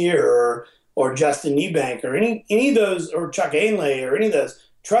Jakir or Justin Niebank or any of those, or Chuck Ainlay or any of those.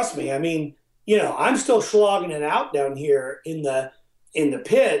 Trust me. I mean, I'm still slogging it out down here in the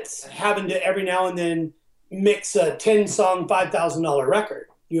pits, having to every now and then mix a 10-song, $5,000 record.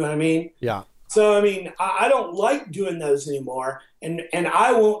 You know what I mean? Yeah. So, I mean, I don't like doing those anymore. And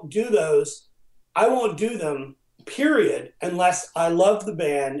I won't do those. I won't do them, period, unless I love the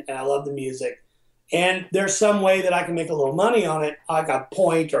band and I love the music. And there's some way that I can make a little money on it, like a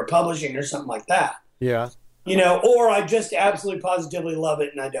point or publishing or something like that. Yeah. Or I just absolutely positively love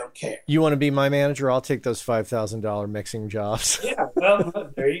it and I don't care. You want to be my manager? I'll take those $5,000 mixing jobs. Yeah,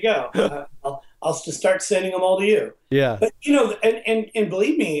 well, there you go. I'll just start sending them all to you. Yeah. But, and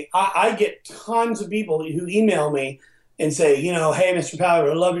believe me, I get tons of people who email me and say, hey, Mr.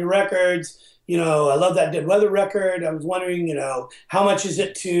 Powder, I love your records. I love that Dead Weather record. I was wondering, how much is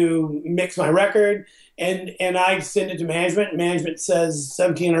it to mix my record? And I send it to management, and management says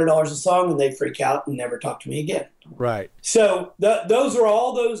 $1,700 a song, and they freak out and never talk to me again. Right. So those are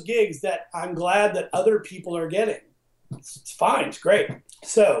all those gigs that I'm glad that other people are getting. It's fine. It's great.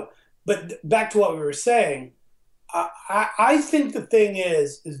 So, but back to what we were saying, I think the thing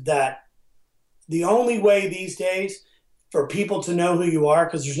is that the only way these days for people to know who you are,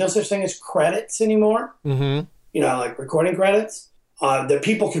 because there's no such thing as credits anymore, like recording credits, that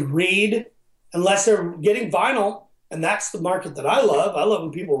people can read unless they're getting vinyl. And that's the market that I love. I love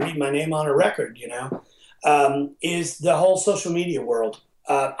when people read my name on a record, is the whole social media world.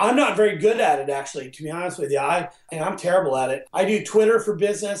 I'm not very good at it, actually, to be honest with you. I'm terrible at it. I do Twitter for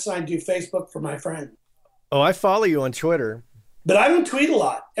business, and I do Facebook for my friend. Oh, I follow you on Twitter. But I don't tweet a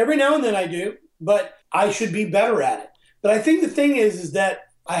lot. Every now and then I do, but I should be better at it. But I think the thing is that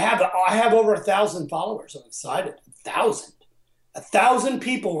I have over 1,000 followers. I'm excited. 1,000. 1,000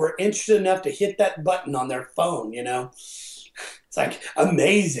 people were interested enough to hit that button on their phone, It's like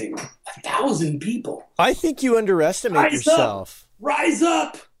amazing. 1,000 people. I think you underestimate yourself. Rise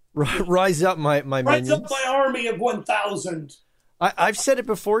up. Rise up, my Rise minions. up my army of 1,000. I've said it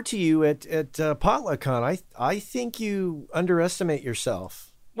before to you at PotluckCon. I think you underestimate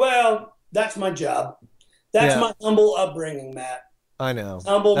yourself. Well, that's my job. That's my humble upbringing, Matt. I know.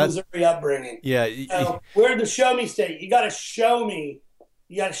 Missouri upbringing. Yeah. We're the show me state. You got to show me.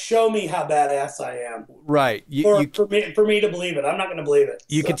 You got to show me how badass I am. Right. For me to believe it. I'm not going to believe it.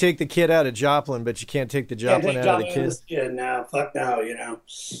 You can take the kid out of Joplin, but you can't take the Joplin out of the kid. Yeah, no, fuck no,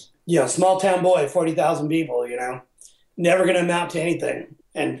 small town boy, 40,000 people, never going to amount to anything.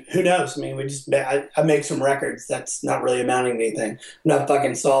 And who knows? I mean, I make some records. That's not really amounting to anything. I'm not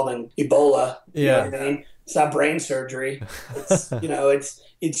fucking solving Ebola. You know what I mean? It's not brain surgery. It's,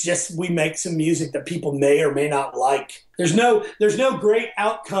 it's just, we make some music that people may or may not like. There's no great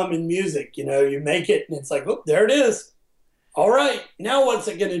outcome in music. You make it and it's like, oh, there it is. All right. Now what's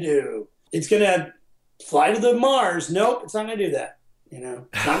it going to do? It's going to fly to the Mars. Nope. It's not going to do that. It's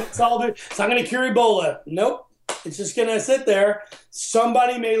not going to solve it. It's not going to cure Ebola. Nope. It's just going to sit there.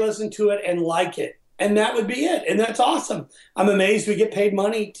 Somebody may listen to it and like it. And that would be it. And that's awesome. I'm amazed we get paid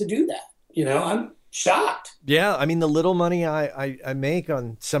money to do that. I'm shocked. Yeah. I mean, the little money I make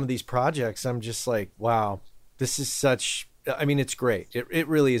on some of these projects, I'm just like, wow, this is it's great. It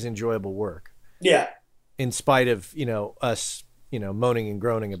really is enjoyable work. Yeah. In spite of, us, moaning and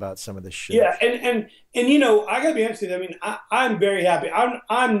groaning about some of this shit. Yeah. And I gotta be honest with you. I mean, I'm very happy.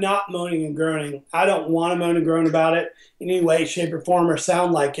 I'm not moaning and groaning. I don't want to moan and groan about it in any way, shape, or form, or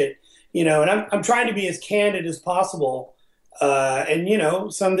sound like it. And I'm trying to be as candid as possible.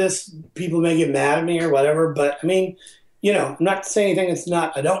 And some of this people may get mad at me or whatever, but I mean, I'm not saying anything that's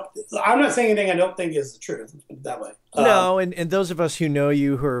not. I'm not saying anything I don't think is the truth. That way. No, and those of us who know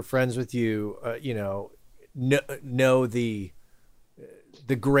you, who are friends with you, know the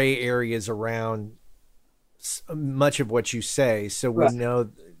gray areas around much of what you say. So we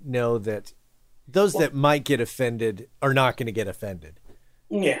know that those that might get offended are not going to get offended.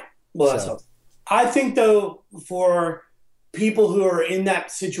 Yeah. Well, I think though, for people who are in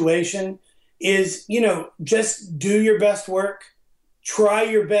that situation is, just do your best work, try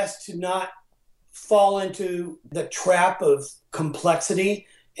your best to not fall into the trap of complexity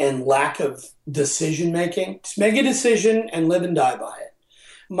and lack of decision-making. Just make a decision and live and die by it.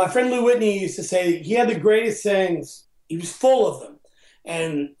 My friend Lou Whitney used to say he had the greatest sayings. He was full of them.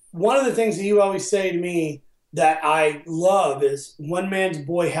 And one of the things that he would always say to me that I love is one man's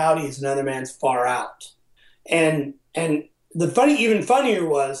boy howdy is another man's far out. And the even funnier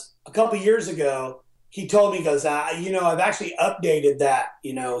was a couple of years ago, he told me, he goes, I've actually updated that,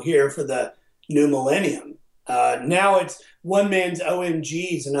 here for the new millennium. Now it's one man's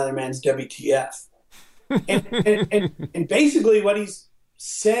OMGs, another man's WTF. and basically what he's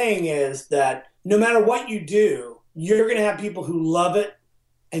saying is that no matter what you do, you're going to have people who love it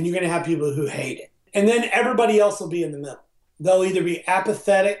and you're going to have people who hate it. And then everybody else will be in the middle. They'll either be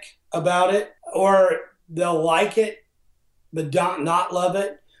apathetic about it, or they'll like it but not love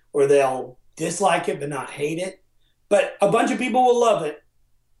it, or they'll dislike it but not hate it. But a bunch of people will love it,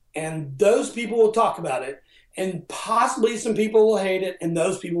 and those people will talk about it, and possibly some people will hate it, and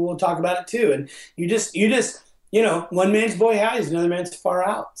those people will talk about it too. And you just one man's boy howdy is another man's far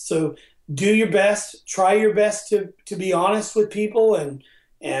out. So do your best, try your best to be honest with people, and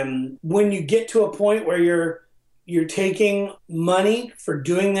when you get to a point where you're taking money for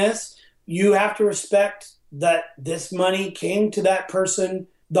doing this, you have to respect that this money came to that person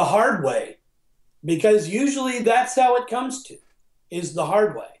the hard way, because usually that's how it comes to, is the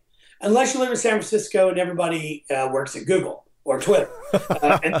hard way. Unless you live in San Francisco and everybody works at Google or Twitter.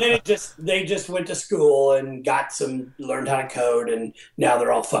 And then they just went to school and learned how to code, and now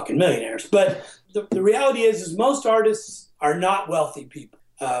they're all fucking millionaires. But the reality is most artists are not wealthy people.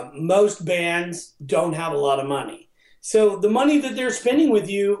 Most bands don't have a lot of money. So the money that they're spending with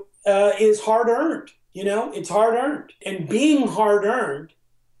you is hard earned. It's hard earned. And being hard earned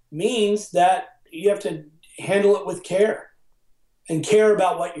means that you have to handle it with care and care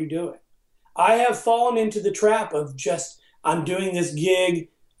about what you're doing. I have fallen into the trap of I'm doing this gig,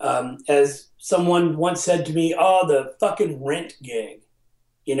 as someone once said to me, the fucking rent gig.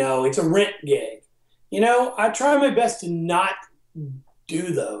 It's a rent gig. I try my best to not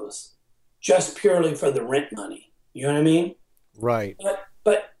do those just purely for the rent money. You know what I mean? Right.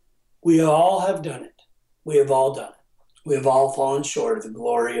 But we all have done it. We have all done it. We have all fallen short of the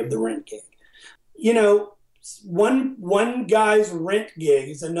glory of the rent gig. One guy's rent gig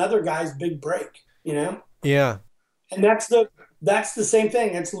is another guy's big break, Yeah. And that's the same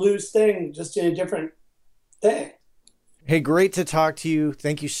thing. That's Lou's thing, just in a different thing. Hey, great to talk to you.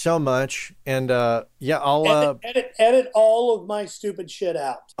 Thank you so much. And I'll edit all of my stupid shit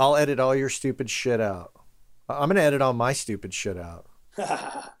out. I'll edit all your stupid shit out. I'm going to edit all my stupid shit out.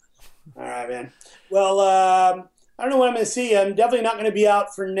 All right, man. Well, I don't know when I'm going to see you. I'm definitely not going to be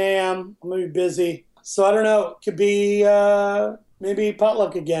out for NAMM. I'm going to be busy. So I don't know. It could be maybe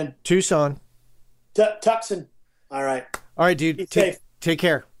potluck again. Tucson. Tucson. All right. All right, dude. Take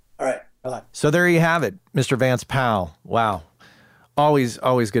care. All right. Bye-bye. So there you have it, Mr. Vance Powell. Wow. Always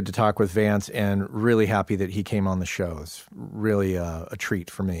good to talk with Vance, and really happy that he came on the show. It's really a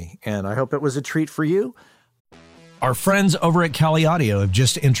treat for me, and I hope it was a treat for you. Our friends over at Kali Audio have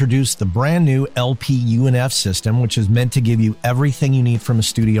just introduced the brand new LP UNF system, which is meant to give you everything you need from a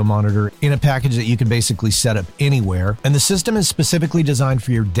studio monitor in a package that you can basically set up anywhere. And the system is specifically designed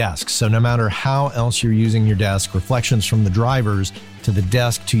for your desk. So no matter how else you're using your desk, reflections from the drivers to the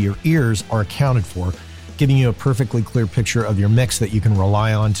desk to your ears are accounted for, giving you a perfectly clear picture of your mix that you can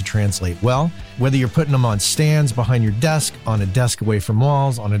rely on to translate well. Whether you're putting them on stands behind your desk, on a desk away from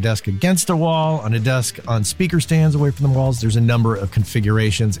walls, on a desk against a wall, on a desk on speaker stands away from the walls, there's a number of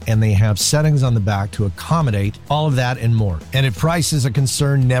configurations, and they have settings on the back to accommodate all of that and more. And if price is a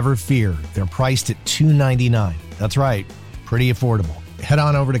concern, never fear. They're priced at $299. That's right, pretty affordable. Head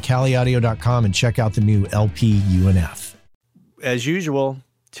on over to KaliAudio.com and check out the new LP UNF. As usual,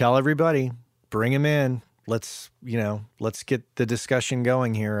 tell everybody, bring them in. Let's get the discussion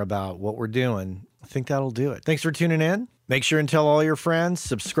going here about what we're doing. I think that'll do it. Thanks for tuning in. Make sure and tell all your friends,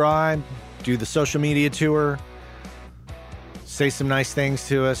 subscribe, do the social media tour, say some nice things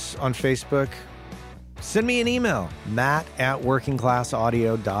to us on Facebook. Send me an email,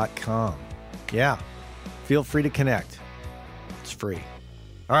 matt@workingclassaudio.com. Yeah, feel free to connect. It's free.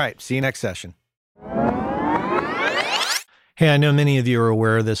 All right, see you next session. Hey, I know many of you are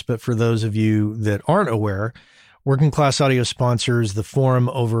aware of this, but for those of you that aren't aware, Working Class Audio sponsors the forum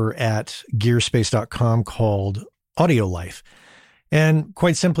over at gearspace.com called Audio Life. And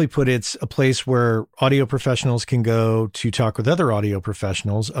quite simply put, it's a place where audio professionals can go to talk with other audio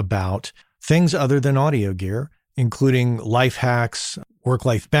professionals about things other than audio gear, including life hacks,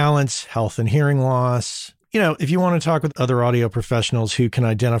 work-life balance, health and hearing loss. If you want to talk with other audio professionals who can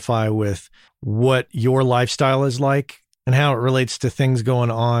identify with what your lifestyle is like, and how it relates to things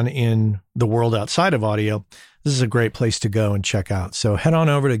going on in the world outside of audio, this is a great place to go and check out. So head on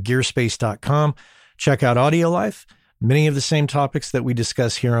over to gearspace.com, check out Audio Life, many of the same topics that we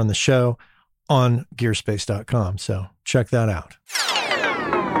discuss here on the show on gearspace.com. So check that out.